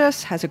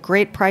purchase, has a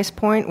great price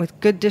point with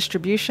good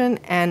distribution,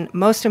 and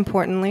most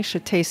importantly,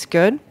 should taste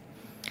good.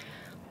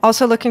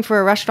 Also looking for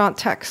a restaurant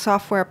tech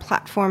software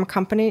platform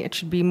company. It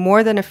should be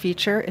more than a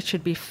feature. It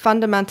should be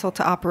fundamental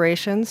to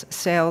operations,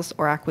 sales,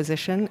 or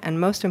acquisition. And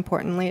most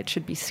importantly, it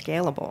should be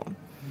scalable.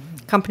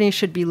 Companies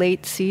should be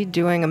late seed,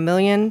 doing $1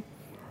 million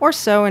or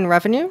so in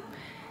revenue.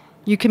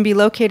 You can be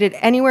located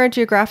anywhere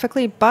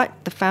geographically, but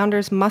the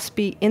founders must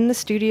be in the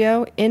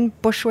studio in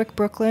Bushwick,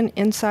 Brooklyn,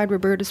 inside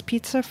Roberta's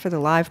Pizza for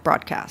the live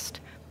broadcast.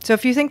 So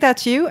if you think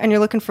that's you and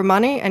you're looking for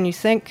money and you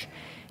think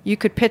you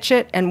could pitch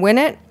it and win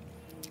it,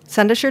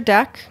 send us your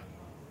deck.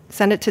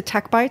 Send it to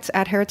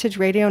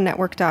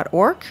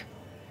techbites@heritageradionetwork.org,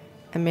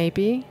 and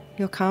maybe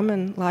you'll come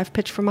and live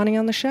pitch for money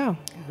on the show.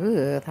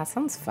 Ooh, that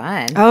sounds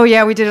fun. Oh,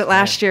 yeah, we did it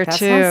last year, that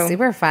too. Sounds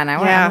super fun. I'm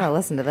going to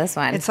listen to this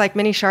one. It's like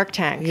mini Shark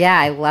Tank. Yeah,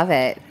 I love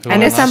it. Who As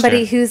won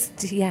somebody last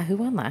who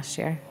won last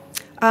year?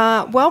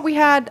 Well, we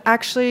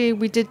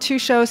did two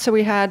shows, so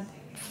we had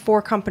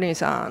 4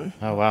 companies on.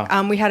 Oh,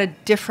 wow. We had a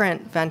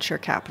different venture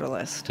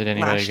capitalist. Did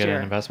anybody last get year.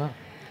 an investment?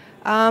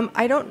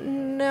 I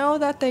don't know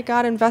that they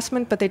got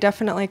investment, but they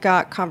definitely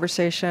got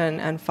conversation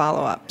and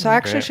follow-up. So I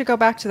actually Great. should go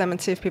back to them and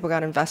see if people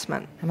got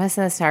investment. I'm going to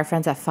send this to our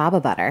friends at Faba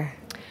Butter.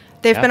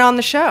 They've Yeah. been on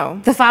the show.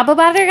 The Faba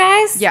Butter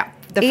guys? Yeah.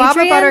 The Adrian?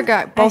 Faba Butter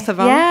guy, both of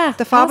them. Yeah,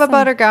 The Faba awesome.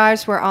 Butter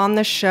guys were on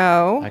the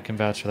show I can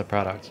vouch for the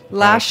product. The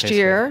last product tastes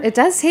year. good. It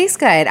does taste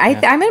good.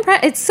 I'm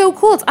impressed. It's so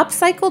cool. It's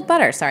upcycled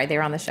butter. Sorry, they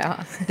were on the show.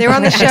 They were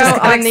on the I show just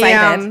got on the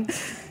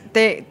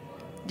excited.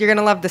 you're going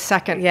to love the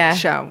second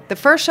show. The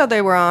first show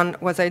they were on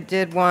was I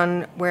did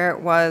one where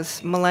it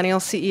was millennial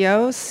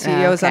CEOs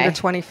Okay. under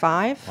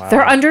 25. Wow.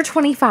 They're under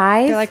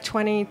 25. They're like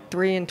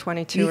 23 and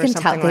 22 You or can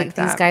something tell like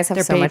that. these guys have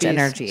They're so much babies.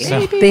 energy.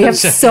 Babies. They have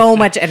so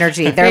much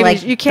energy. They're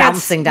Babies. like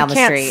bouncing down the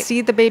You street. can't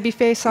see the baby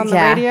face on the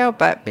Yeah. radio,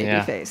 but baby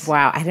Yeah. face.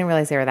 Wow, I didn't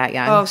realize they were that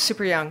young. Oh,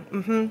 super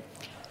young.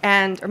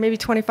 Or maybe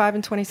 25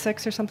 and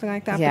 26 or something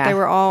like that. Yeah. But they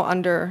were all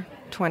under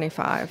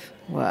 25.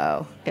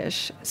 Whoa.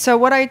 Ish. So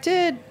what I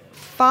did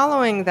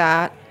following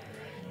that,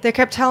 they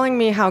kept telling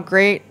me how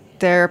great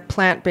their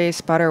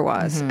plant-based butter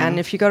was. And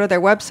if you go to their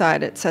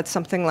website, it said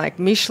something like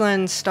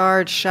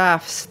Michelin-starred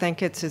chefs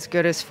think it's as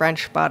good as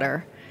French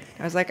butter.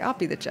 I was like, I'll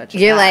be the judge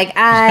of You're that. like,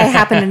 I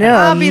happen to know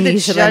I'll a be the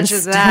Michelin judge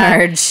of that.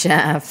 starred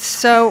chef.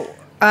 So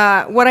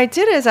What I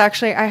did is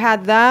actually I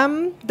had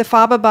them, the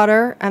faba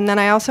butter, and then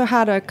I also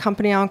had a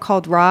company on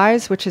called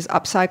Rise, which is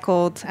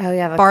upcycled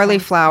barley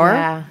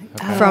flour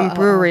from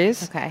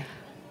breweries. Okay.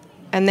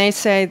 And they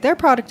say their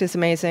product is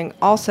amazing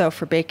also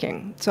for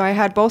baking. So I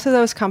had both of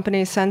those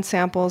companies send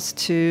samples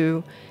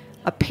to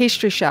a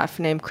pastry chef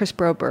named Chris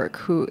Broberg,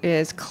 who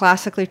is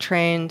classically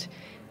trained.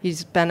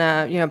 He's been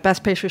a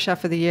best pastry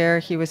chef of the year.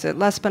 He was at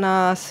Les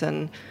Banas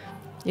and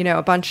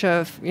a bunch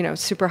of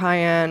super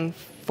high-end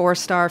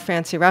 4-star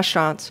fancy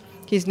restaurants.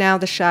 He's now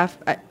the chef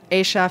at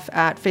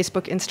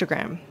Facebook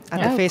Instagram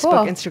at the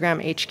Facebook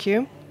Instagram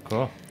HQ.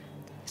 Cool.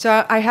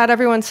 So I had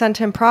everyone send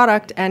him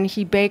product, and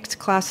he baked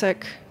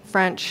classic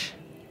French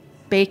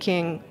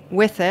baking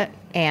with it,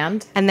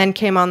 and then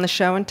came on the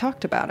show and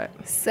talked about it.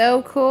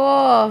 So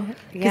cool.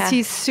 Because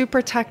he's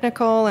super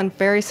technical and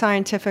very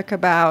scientific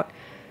about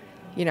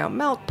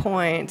melt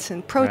points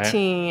and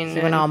protein. Right.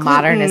 He went all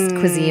modernist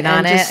cuisine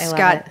on it. Just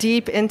got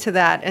deep into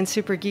that and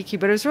super geeky,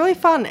 but it was really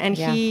fun, and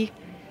he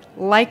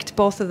liked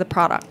both of the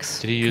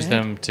products. Did he use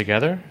them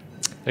together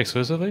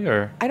exclusively,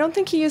 or? I don't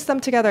think he used them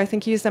together. I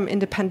think he used them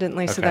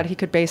independently so that he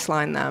could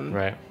baseline them.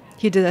 Right.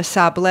 He did a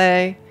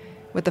sablé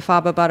with the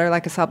faba butter,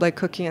 like a sablé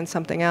cookie and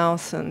something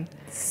else. And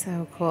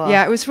so cool.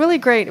 Yeah, it was really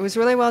great. It was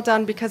really well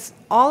done because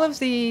all of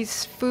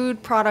these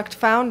food product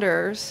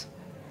founders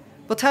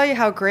will tell you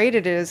how great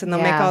it is, and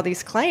they'll make all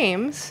these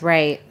claims.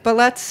 Right. But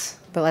let's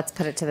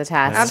put it to the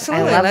test.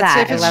 Absolutely. I love Let's that.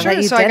 see if it's I love true.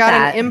 that you so did I got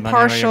that. an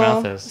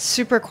impartial,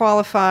 super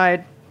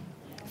qualified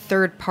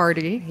third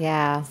party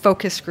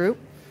focus group.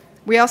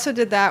 We also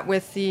did that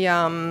with the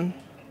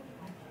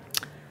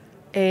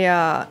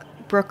a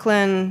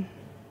Brooklyn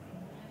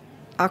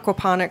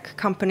aquaponic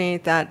company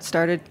that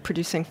started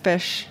producing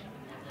fish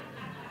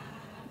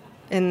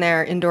in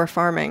their indoor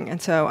farming.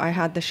 And so I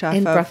had the chef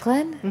in of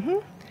Brooklyn? Mm-hmm.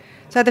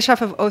 So I had the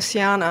chef of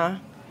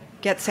Oceana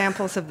get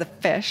samples of the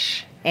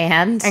fish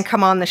and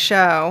come on the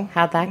show.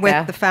 How'd that with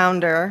go? the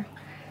founder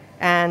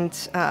and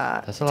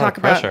that's a lot talk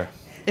of pressure. about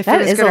if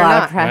that it was is good a or lot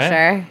not. of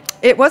pressure. Right?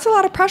 It was a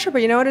lot of pressure,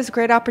 but you know what? It is a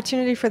great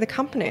opportunity for the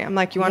company. I'm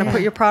like, you want to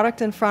put your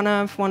product in front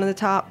of one of the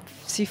top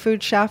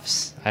seafood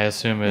chefs I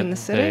assume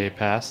they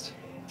passed.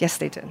 Yes,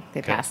 they did.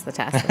 They passed the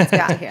test. That's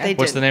Yeah, good to hear. they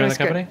What's did. the name It of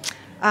the was company?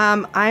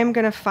 good. I'm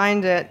gonna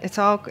find it.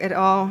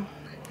 I'm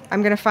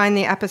gonna find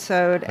the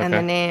episode and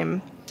the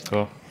name.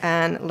 Cool.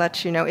 And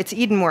let you know. It's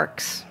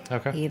Edenworks.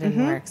 Okay.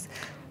 Edenworks.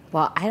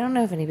 Well, I don't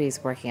know if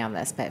anybody's working on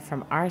this, but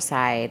from our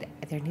side,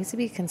 there needs to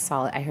be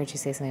I heard you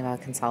say something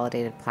about a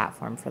consolidated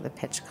platform for the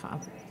pitch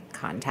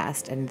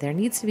contest, and there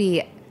needs to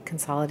be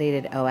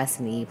consolidated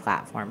OS&E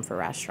platform for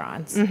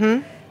restaurants.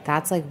 Mm-hmm.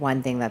 That's like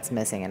one thing that's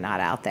missing and not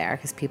out there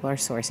because people are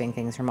sourcing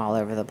things from all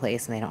over the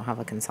place and they don't have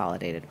a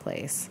consolidated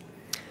place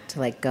to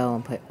like go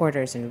and put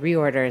orders and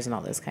reorders and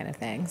all those kind of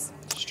things.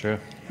 It's true.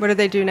 What do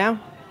they do now?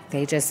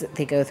 They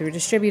go through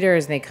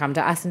distributors and they come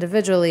to us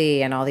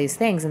individually and all these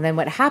things. And then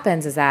what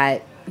happens is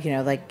that,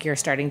 like your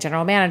starting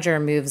general manager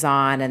moves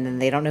on and then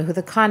they don't know who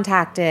the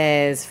contact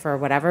is for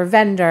whatever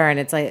vendor. And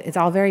it's like, it's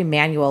all very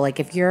manual. Like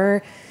if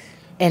you're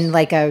in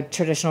like a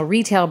traditional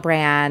retail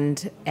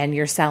brand and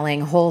you're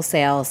selling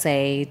wholesale,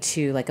 say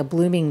to like a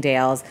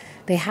Bloomingdale's,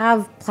 they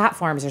have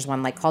platforms. There's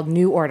one like called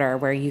New Order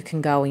where you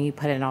can go and you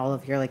put in all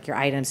of your like your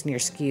items and your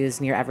SKUs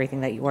and your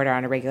everything that you order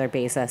on a regular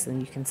basis,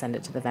 and you can send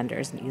it to the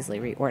vendors and easily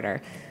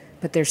reorder.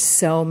 But there's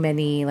so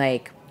many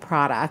like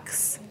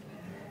products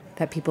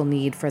that people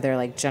need for their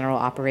like general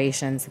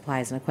operations,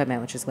 supplies and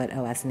equipment, which is what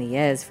OS&E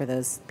is for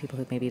those people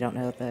who maybe don't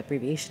know the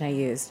abbreviation I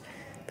used.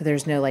 But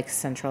there's no like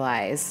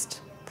centralized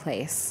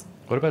place.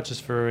 What about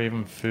just for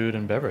even food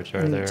and beverage?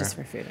 Just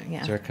for food,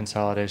 Is there a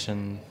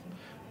consolidation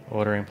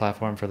ordering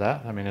platform for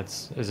that? I mean,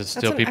 is it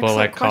still an people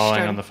like excellent calling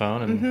question. on the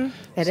phone and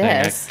It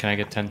saying, is. Can I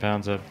get 10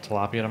 pounds of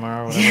tilapia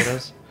tomorrow or whatever it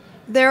is?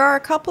 There are a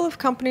couple of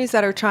companies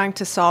that are trying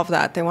to solve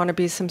that. They want to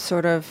be some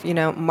sort of,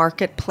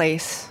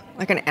 marketplace,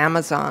 like an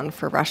Amazon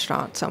for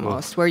restaurants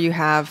almost, where you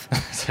have,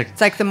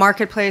 it's like the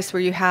marketplace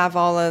where you have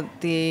all of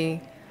the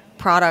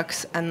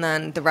products and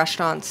then the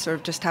restaurants sort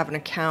of just have an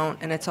account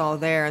and it's all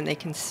there and they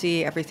can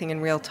see everything in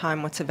real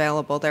time, what's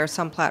available. There are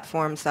some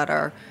platforms that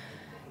are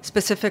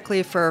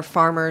specifically for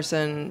farmers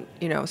and,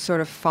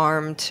 sort of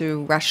farm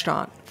to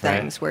restaurant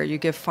things where you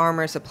give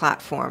farmers a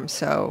platform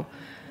so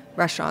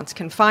restaurants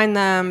can find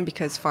them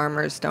because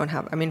farmers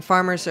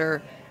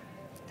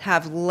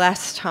have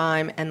less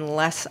time and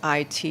less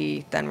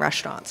IT than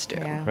restaurants do.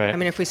 Yeah. Right. I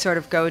mean, if we sort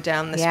of go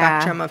down the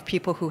spectrum of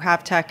people who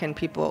have tech and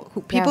people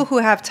who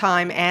have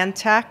time and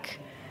tech,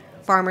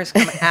 farmers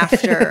come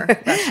after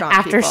restaurant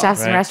after people.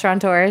 chefs and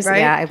restaurateurs. Right?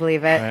 Yeah, I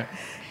believe it. Right.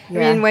 I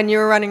mean, when you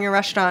were running your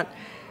restaurant,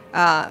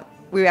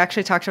 we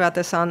actually talked about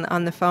this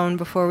on the phone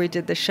before we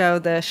did the show,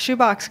 the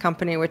Shoebox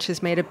Company, which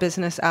has made a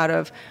business out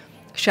of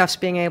chefs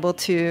being able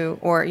to,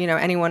 or,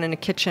 anyone in a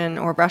kitchen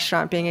or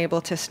restaurant being able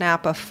to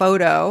snap a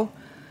photo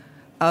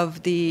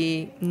of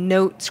the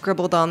note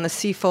scribbled on the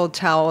seafold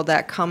towel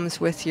that comes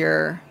with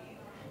your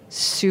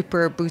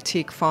super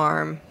boutique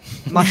farm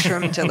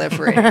mushroom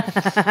delivery.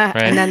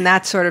 And then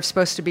that's sort of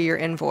supposed to be your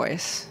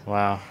invoice.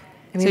 Wow.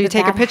 So you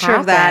take a picture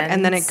of that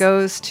and then it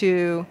goes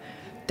to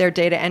their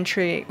data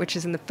entry, which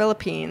is in the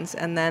Philippines,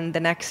 and then the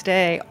next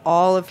day,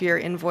 all of your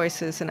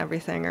invoices and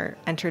everything are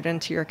entered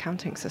into your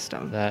accounting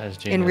system That is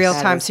in genius. real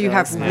That time. is So you really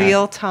have smart.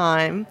 real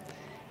time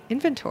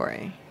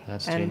inventory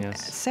That's and genius.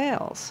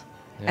 sales,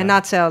 Yeah. and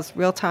not sales,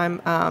 real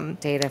time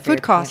Data for food your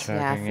costs. Yeah,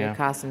 Tracking, food yeah.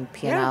 costs and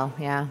P&L.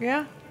 Yeah.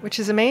 Yeah, which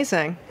is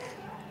amazing.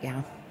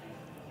 Yeah.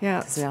 Yeah,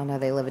 Because we all know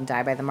they live and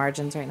die by the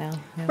margins right now.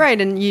 Yeah. right.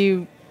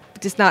 And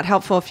it's not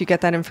helpful if you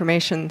get that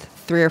information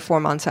 3 or 4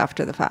 months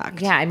after the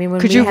fact. Yeah, I mean, when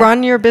could we you had-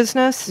 run your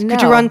business? Could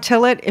you No. run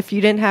Tillit if you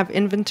didn't have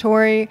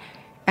inventory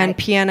and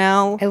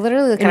P&L I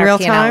literally look in at real our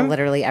P&L time?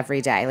 literally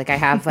every day. Like I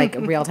have like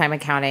real-time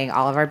accounting.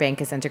 All of our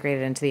bank is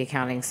integrated into the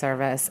accounting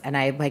service. And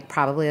I like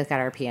probably look at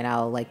our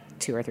P&L like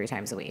 2 or 3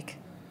 times a week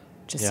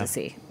just Yeah. to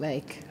see.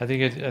 Like, I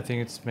think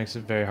it makes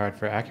it very hard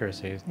for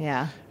accuracy.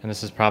 yeah. And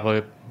this is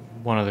probably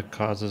one of the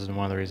causes and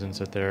one of the reasons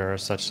that there are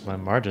such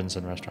slim margins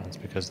in restaurants,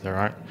 because there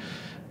aren't,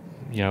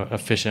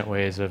 efficient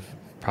ways of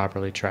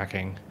properly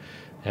tracking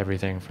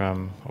everything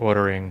from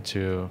ordering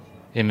to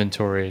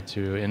inventory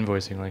to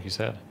invoicing, like you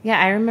said. Yeah,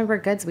 I remember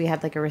Goods, we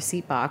had like a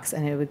receipt box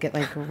and it would get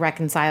like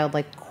reconciled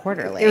like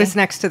quarterly. It was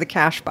next to the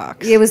cash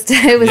box. It was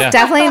Yeah.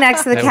 definitely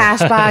next to the It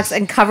cash was. box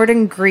and covered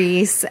in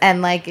grease,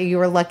 and like you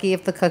were lucky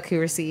if the cook who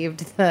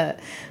received the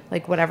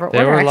like whatever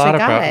There order were a lot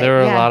actually of got it. there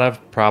were Yeah. a lot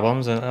of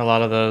problems, and a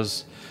lot of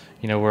those,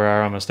 were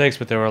our own mistakes.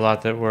 But there were a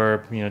lot that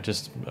were,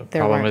 just a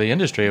There problem weren't. with the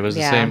industry. It was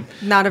Yeah. the same.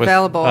 Not with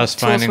available. Us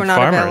Tools finding were not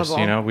farmers.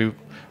 available.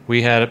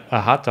 We had a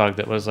hot dog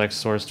that was like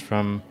sourced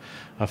from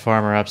a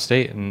farmer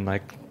upstate, and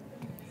like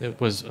it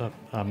was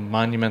a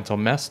monumental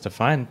mess to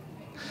find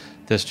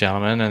this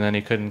gentleman, and then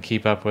he couldn't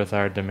keep up with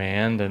our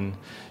demand, and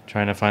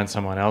trying to find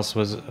someone else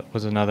was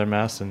another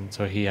mess, and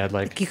so he had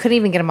like You couldn't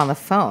even get him on the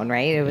phone,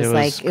 right? It was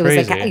was it was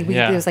like crazy,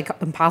 yeah. it was like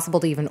impossible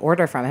to even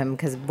order from him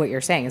because what you're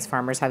saying is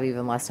farmers have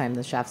even less time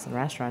than chefs and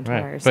restaurateurs.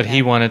 right. But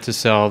he wanted to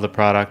sell the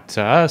product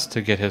to us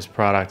to get his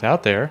product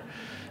out there.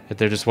 That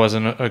there just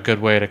wasn't a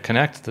good way to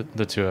connect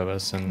the two of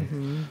us,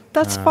 and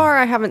Thus far,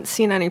 I haven't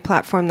seen any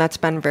platform that's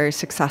been very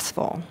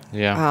successful.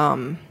 yeah,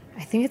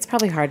 I think it's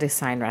probably hard to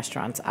sign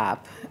restaurants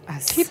up.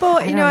 People,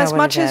 I don't know as what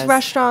much it as is.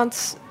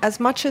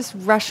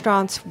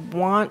 restaurants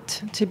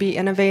want to be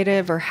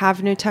innovative or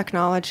have new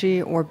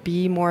technology or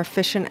be more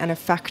efficient and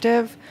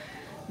effective,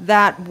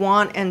 that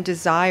want and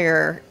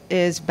desire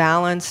is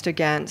balanced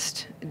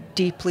against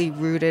deeply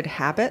rooted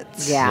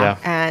habits. Yeah. Yeah.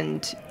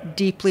 And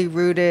deeply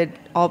rooted,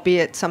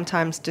 albeit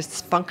sometimes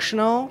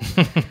dysfunctional,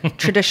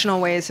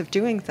 traditional ways of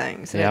doing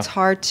things. And Yeah. it's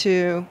hard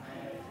to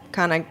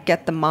kind of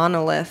get the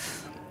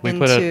monolith we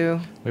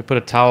into... put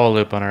a towel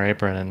loop on our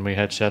apron, and we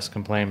had chefs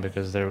complain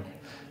because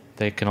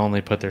they can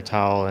only put their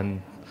towel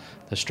in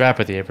the strap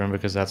of the apron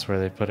because that's where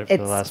they put it for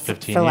the last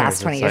 15 for the years.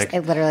 last 20 It's years. like,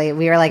 It literally,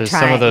 we were like there's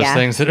trying. some of those yeah.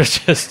 things that are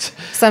just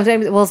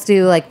Sometimes we'll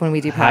do like when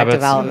we do product habits.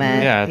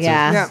 development. Yeah, it's a-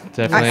 yeah. Yeah.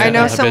 definitely I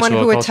know a someone who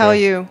habitual would tell culture.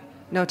 you,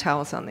 no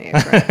towels on the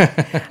apron.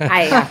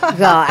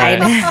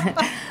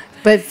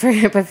 But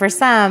for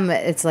some,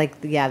 it's like,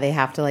 yeah, they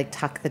have to like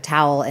tuck the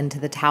towel into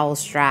the towel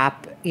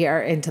strap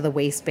or into the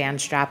waistband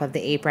strap of the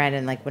apron.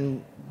 And like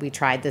when we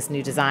tried this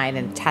new design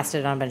and tested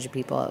it on a bunch of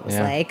people, it was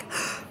Yeah. like,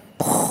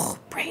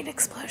 brain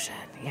explosion.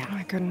 Yeah.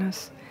 My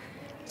goodness.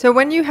 So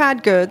when you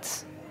had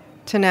Goods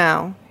to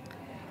now,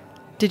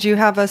 did you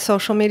have a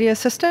social media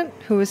assistant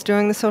who was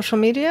doing the social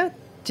media?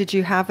 Did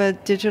you have a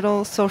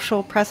digital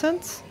social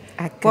presence?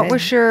 At What Good-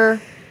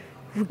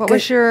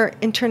 was your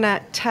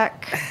internet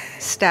tech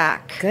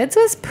stack? Goods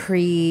was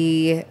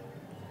pre.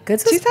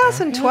 Goods was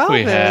 2012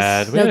 we is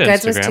had no,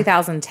 Goods was Instagram.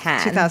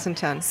 2010.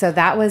 2010. So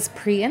that was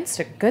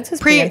pre-Insta. Goods was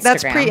pre-Instagram.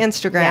 That's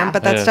pre-Instagram, Yeah.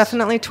 but that's Yes.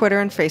 definitely Twitter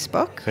and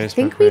Facebook. Facebook, I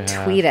think we had.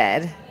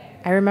 tweeted.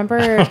 I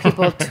remember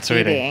people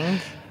Tweeting. tweeting.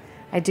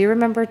 I do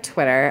remember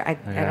Twitter. I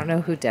Yeah. don't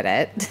know who did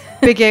it.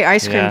 Big A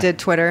Ice Cream Yeah. did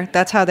Twitter.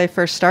 That's how they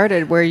first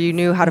started, where you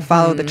knew how to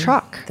follow the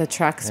truck. The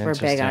trucks were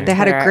big on Interesting. They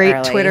had a Twitter great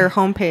early. Twitter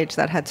homepage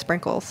that had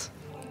sprinkles.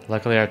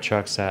 Luckily, our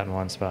truck sat in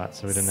one spot,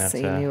 so we didn't have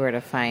So to. you knew where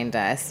to find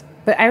us.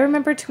 But I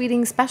remember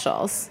tweeting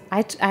specials.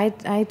 I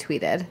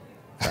tweeted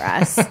for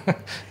us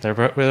There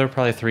were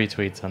probably 3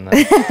 tweets on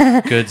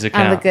the Goods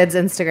account. on the Goods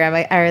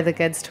Instagram or the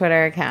Goods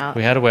Twitter account.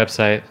 We had a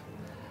website,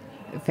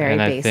 Very and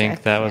basic. I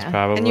think that was yeah.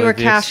 probably And you were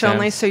the cash extent.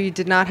 only, so you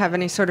did not have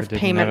any sort We of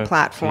didn't payment have a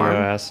platform.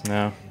 POS,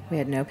 no. We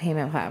had no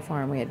payment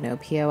platform. We had no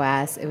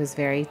POS. It was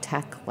very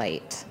tech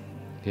light.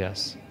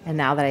 Yes. And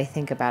now that I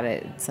think about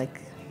it, it's like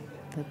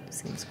that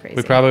seems crazy.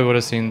 We probably would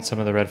have seen some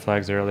of the red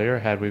flags earlier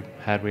had we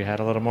had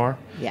a little more.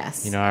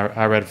 yes. You know,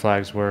 our red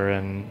flags were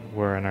in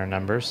our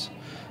numbers,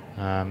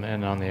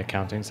 and on the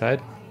accounting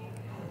side.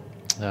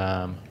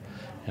 And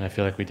I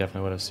feel like we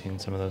definitely would have seen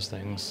some of those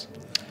things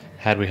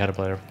had we had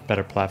a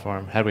better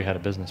platform, had we had a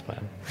business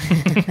plan.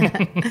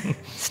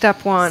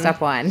 Step one. Step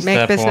one. Make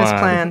Step business one.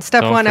 plan.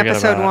 Step Don't one, forget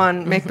episode about it.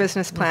 one, make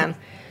business plan.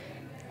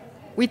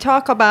 We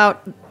talk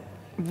about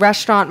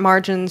restaurant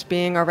margins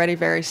being already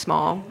very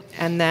small,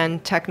 and then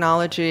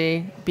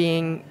technology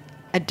being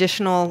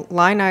additional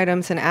line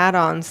items and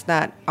add-ons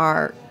that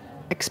are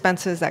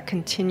expenses that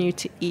continue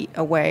to eat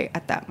away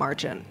at that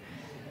margin.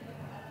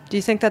 Do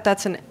you think that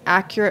that's an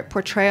accurate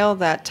portrayal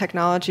that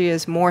technology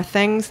is more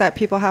things that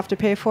people have to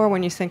pay for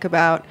when you think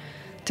about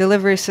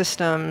delivery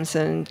systems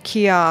and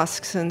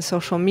kiosks and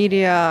social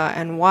media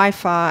and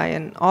Wi-Fi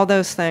and all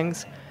those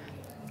things?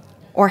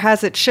 Or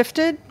has it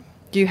shifted?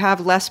 Do you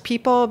have less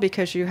people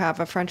because you have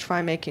a French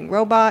fry making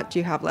robot? Do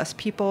you have less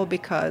people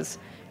because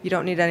you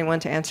don't need anyone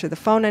to answer the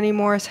phone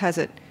anymore? Has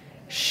it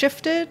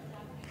shifted,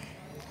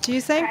 do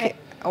you think?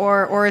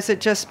 Or is it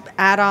just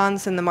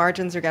add-ons and the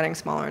margins are getting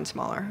smaller and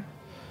smaller?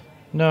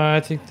 No, I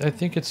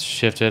think it's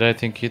shifted. I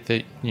think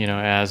that, you know,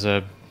 as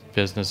a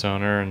business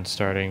owner and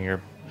starting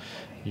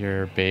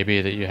your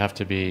baby, that you have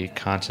to be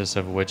conscious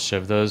of which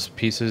of those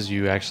pieces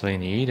you actually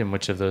need and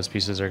which of those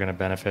pieces are going to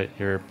benefit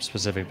your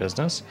specific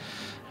business.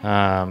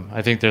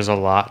 I think there's a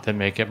lot that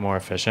make it more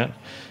efficient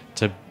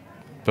to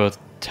both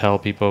tell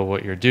people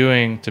what you're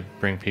doing, to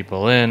bring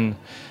people in,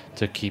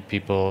 to keep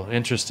people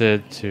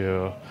interested,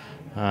 to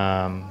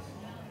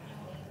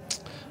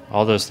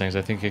all those things.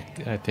 I think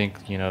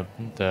you know,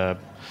 the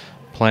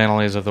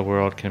Planoly's of the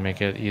world can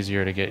make it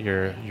easier to get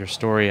your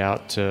story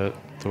out to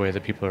the way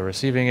that people are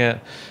receiving it.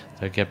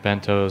 The Get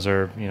Bentos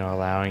are, you know,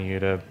 allowing you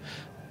to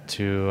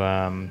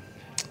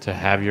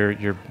have your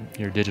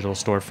digital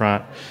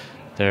storefront.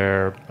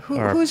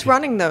 Who's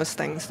running those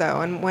things,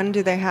 though, and when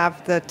do they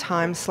have the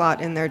time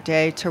slot in their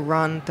day to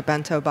run the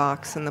bento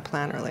box and the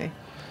Planoly?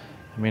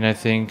 I mean, I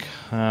think,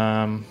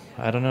 I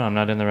don't know, I'm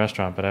not in the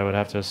restaurant, but I would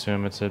have to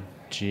assume it's a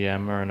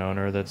GM or an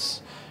owner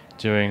that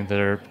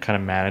are kind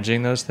of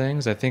managing those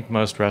things. I think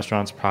most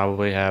restaurants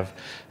probably have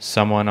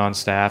someone on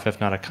staff, if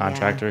not a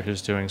contractor,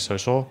 who's doing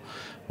social,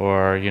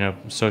 or, you know,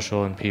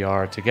 social and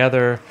PR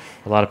together.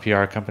 A lot of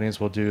PR companies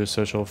will do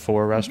social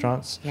for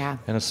restaurants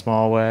in a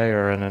small way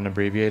or in an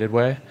abbreviated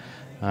way.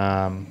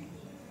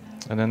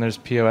 And then there's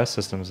POS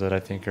systems that I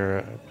think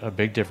are a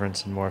big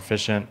difference and more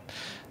efficient.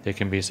 They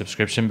can be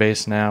subscription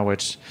based now,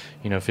 which,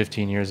 you know,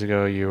 15 years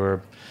ago you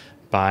were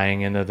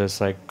buying into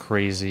this like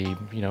crazy,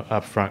 you know,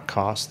 upfront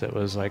cost that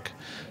was like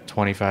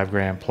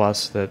 $25,000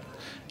 plus that,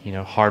 you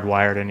know,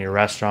 hardwired in your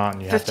restaurant.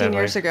 And you 15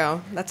 years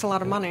ago. That's a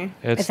lot of money.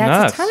 It's That's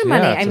nuts. a ton of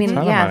money. Yeah, I mean,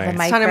 yeah, the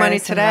It's a ton of money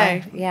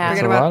today. Yeah. It's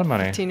Forget a about lot of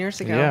money. 15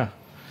 years ago. Yeah.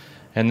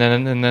 And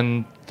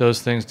then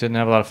those things didn't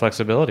have a lot of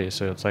flexibility.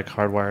 So it's like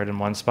hardwired in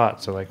one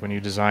spot. So like when you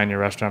design your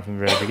restaurant from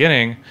the very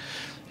beginning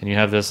and you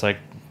have this like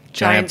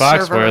giant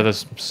box server where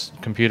the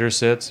computer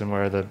sits and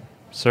where the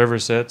server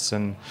sits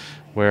and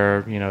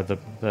where, you know,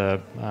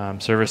 the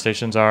server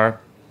stations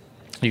are,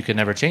 you can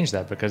never change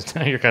that because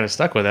now you're kind of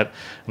stuck with it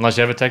unless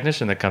you have a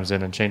technician that comes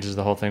in and changes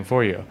the whole thing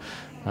for you.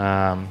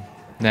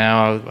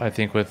 Now I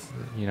think with,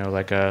 you know,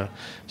 like a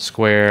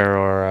Square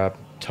or a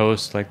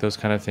Toast, like those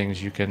kind of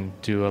things, you can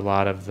do a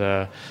lot of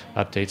the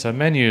updates on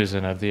menus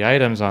and of the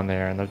items on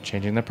there and the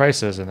changing the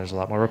prices, and there's a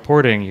lot more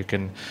reporting. You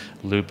can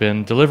loop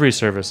in delivery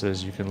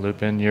services. You can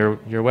loop in your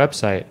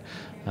website.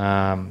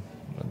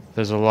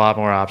 There's a lot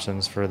more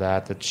options for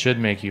that should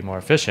make you more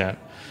efficient,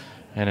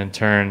 and in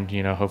turn,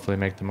 you know, hopefully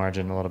make the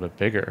margin a little bit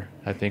bigger,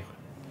 I think.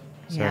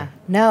 So. Yeah.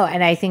 No,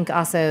 and I think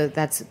also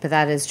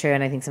that is true,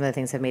 and I think some of the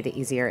things have made it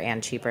easier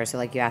and cheaper. So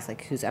like you asked,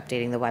 like who's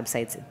updating the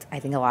websites? I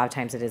think a lot of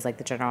times it is like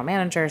the general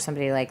manager or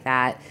somebody like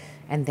that,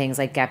 and things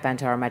like Get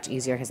Bento are much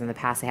easier because in the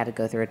past they had to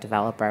go through a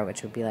developer,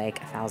 which would be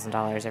like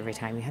 $1,000 every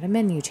time you had a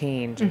menu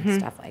change and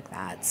stuff like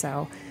that.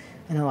 So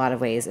in a lot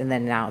of ways, and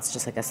then now it's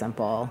just like a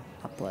simple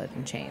upload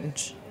and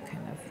change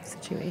kind of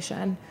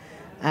situation.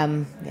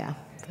 Yeah,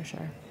 for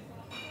sure.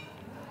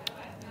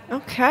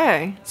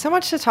 Okay, so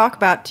much to talk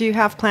about. Do you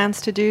have plans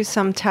to do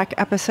some tech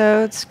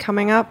episodes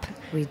coming up?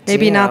 We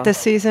Maybe do. not this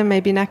season,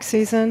 maybe next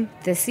season?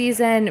 This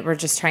season, we're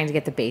just trying to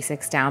get the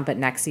basics down, but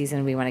next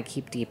season we want to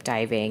keep deep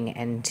diving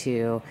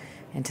into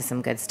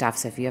some good stuff.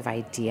 So if you have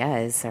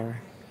ideas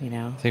or, you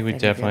know. I think we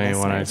definitely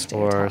want to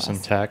explore some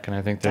tech, and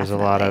I think there's a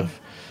lot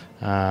of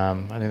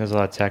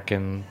tech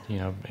in, you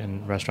know,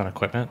 in restaurant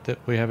equipment that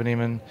we haven't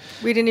even.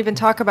 We didn't even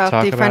talk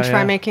about the French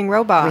fry making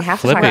robot. We have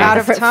to Flippy. talk about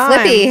Out of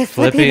time.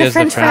 Flippy is the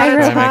French fry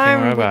French robot. fry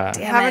making robot.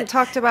 We haven't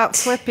talked about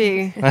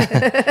Flippy.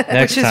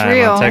 Next which is time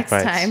real. on Tech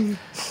Next Bites. time.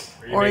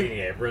 Are you Or- making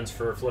aprons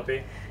for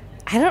Flippy?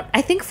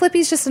 I think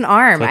Flippy's just an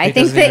arm. Flippy I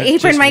think doesn't the even-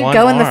 apron just might one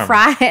go in the arm.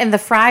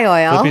 fry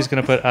oil. Flippy's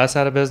going to put us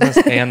out of business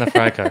and the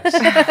fry cooks.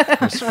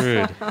 We're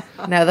screwed.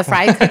 No, the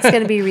fry cook's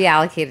going to be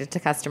reallocated to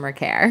customer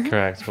care.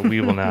 Correct, but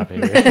we will not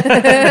be.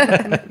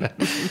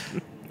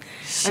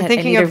 Shit,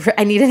 thinking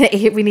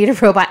we need a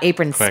robot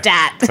apron Quick,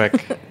 stat.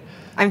 quick.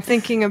 I'm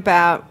thinking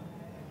about,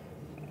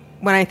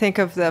 when I think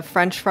of the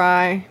French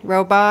fry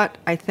robot,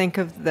 I think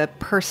of the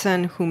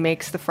person who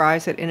makes the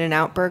fries at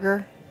In-N-Out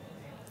Burger.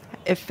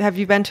 Have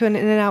you been to an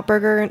In-N-Out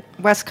Burger?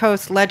 West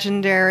Coast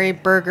legendary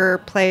burger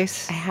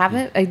place. I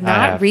haven't. I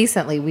Not have.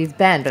 recently. We've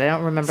been, but I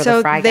don't remember So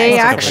the fry they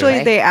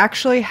guy.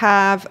 actually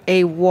have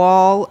a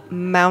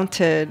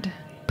wall-mounted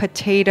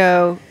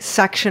potato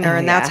sectioner, Oh,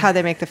 and that's yeah. how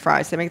they make the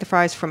fries. They make the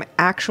fries from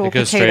actual It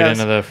goes potatoes.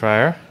 straight into the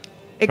fryer.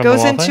 It from the goes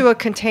wall into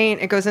thing?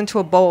 it goes into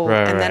a bowl,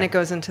 Right, and then right. it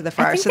goes into the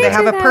think fryer. So they they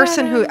have do a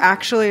person that. who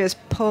actually is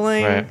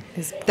pulling Right.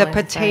 Is the pulling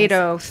the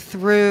potato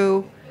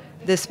through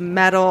this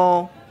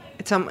metal.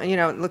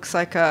 It looks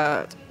like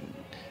a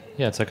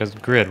Yeah, it's like a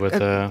grid with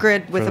a a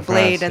grid with for a the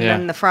blade, fries. and Yeah.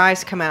 then the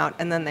fries come out,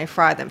 and then they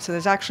fry them. So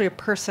there's actually a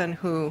person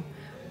who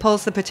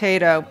pulls the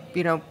potato,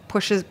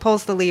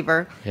 pulls the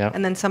lever, Yep.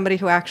 and then somebody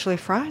who actually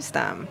fries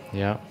them.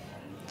 Yeah.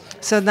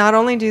 So not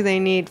only do they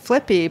need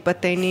Flippy,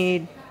 but they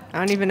need, I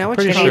don't even know what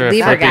Pretty you sure if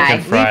lever Flippy guy.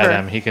 can fry Lever.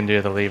 them, he can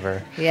do the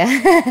lever.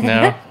 Yeah.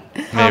 No?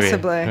 Maybe.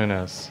 Possibly. Who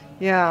knows?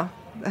 Yeah.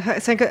 I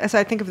think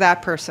of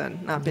that person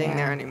not being Yeah.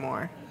 there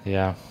anymore.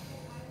 Yeah.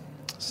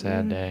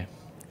 Sad Mm. day.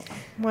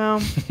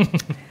 Well,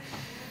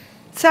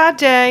 sad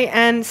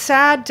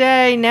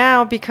day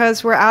now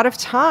because we're out of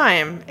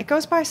time. It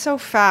goes by so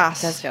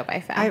fast. It does go by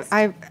fast.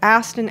 I've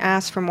asked and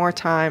asked for more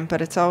time,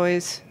 but it's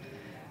always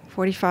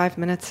 45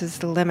 minutes is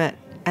the limit.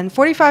 And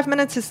 45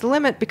 minutes is the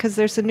limit because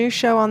there's a new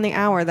show on the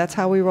hour. That's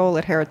how we roll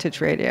at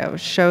Heritage Radio.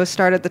 Shows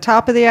start at the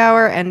top of the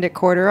hour, end at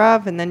quarter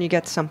of, and then you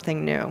get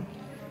something new.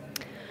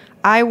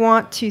 I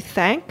want to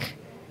thank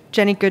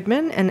Jenny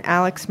Goodman and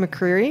Alex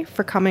McCreary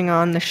for coming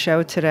on the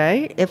show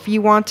today. If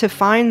you want to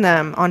find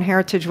them on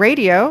Heritage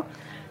Radio,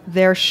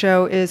 their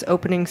show is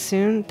opening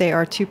soon. They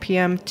are 2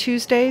 p.m.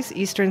 Tuesdays,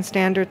 Eastern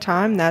Standard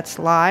Time. That's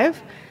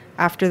live.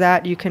 After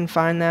that, you can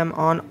find them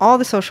on all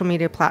the social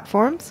media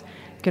platforms.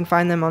 You can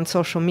find them on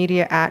social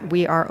media at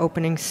We Are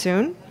Opening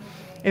Soon.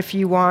 If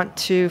you want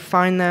to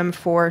find them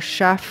for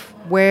chef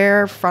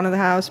wear, front of the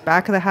house,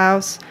 back of the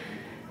house,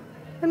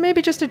 and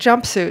maybe just a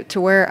jumpsuit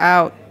to wear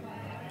out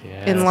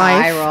in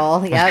life. I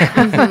roll.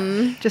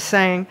 Yep. Just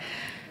saying.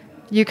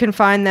 You can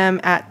find them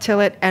at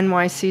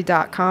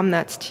tillitnyc.com.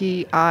 That's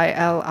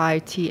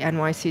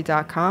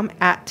TILITNYC.com,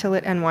 at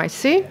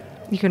tillitnyc.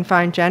 You can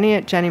find Jenny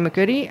at Jenny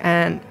McGoody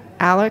and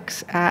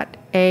Alex at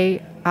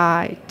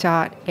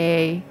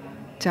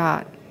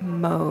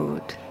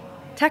ai.a.mode.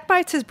 Tech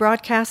Bites is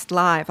broadcast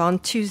live on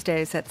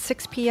Tuesdays at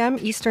 6 p.m.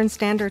 Eastern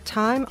Standard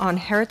Time on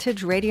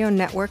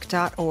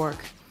heritageradionetwork.org.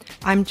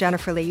 I'm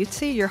Jennifer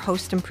Leuzzi, your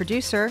host and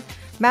producer.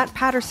 Matt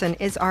Patterson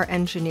is our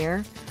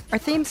engineer. Our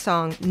theme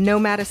song,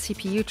 Nomad a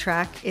CPU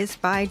Track, is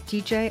by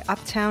DJ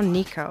Uptown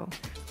Nico.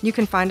 You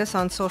can find us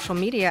on social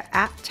media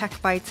at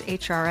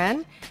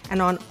TechBitesHRN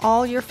and on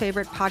all your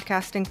favorite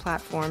podcasting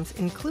platforms,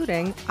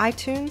 including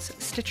iTunes,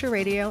 Stitcher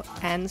Radio,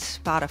 and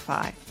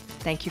Spotify.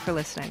 Thank you for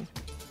listening.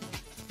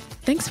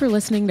 Thanks for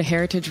listening to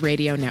Heritage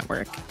Radio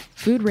Network,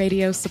 food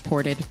radio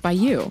supported by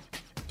you.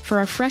 For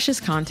our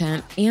freshest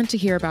content and to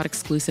hear about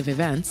exclusive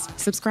events,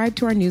 subscribe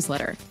to our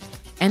newsletter.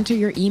 Enter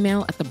your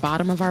email at the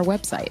bottom of our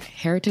website,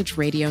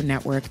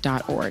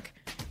 heritageradionetwork.org.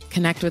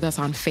 Connect with us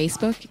on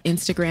Facebook,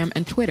 Instagram,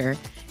 and Twitter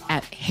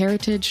at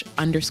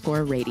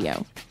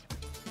heritage_radio.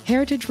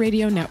 Heritage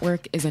Radio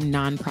Network is a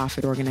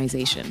nonprofit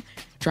organization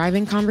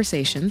driving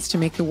conversations to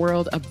make the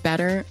world a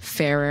better,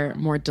 fairer,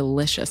 more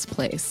delicious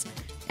place.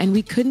 And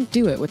we couldn't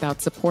do it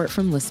without support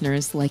from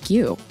listeners like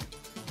you.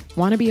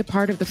 Want to be a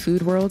part of the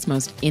food world's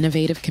most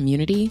innovative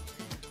community?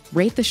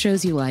 Rate the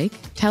shows you like,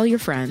 tell your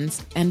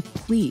friends, and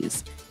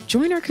please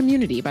join our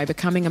community by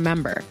becoming a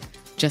member.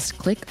 Just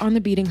click on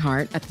the beating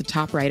heart at the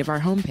top right of our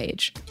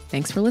homepage.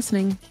 Thanks for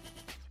listening.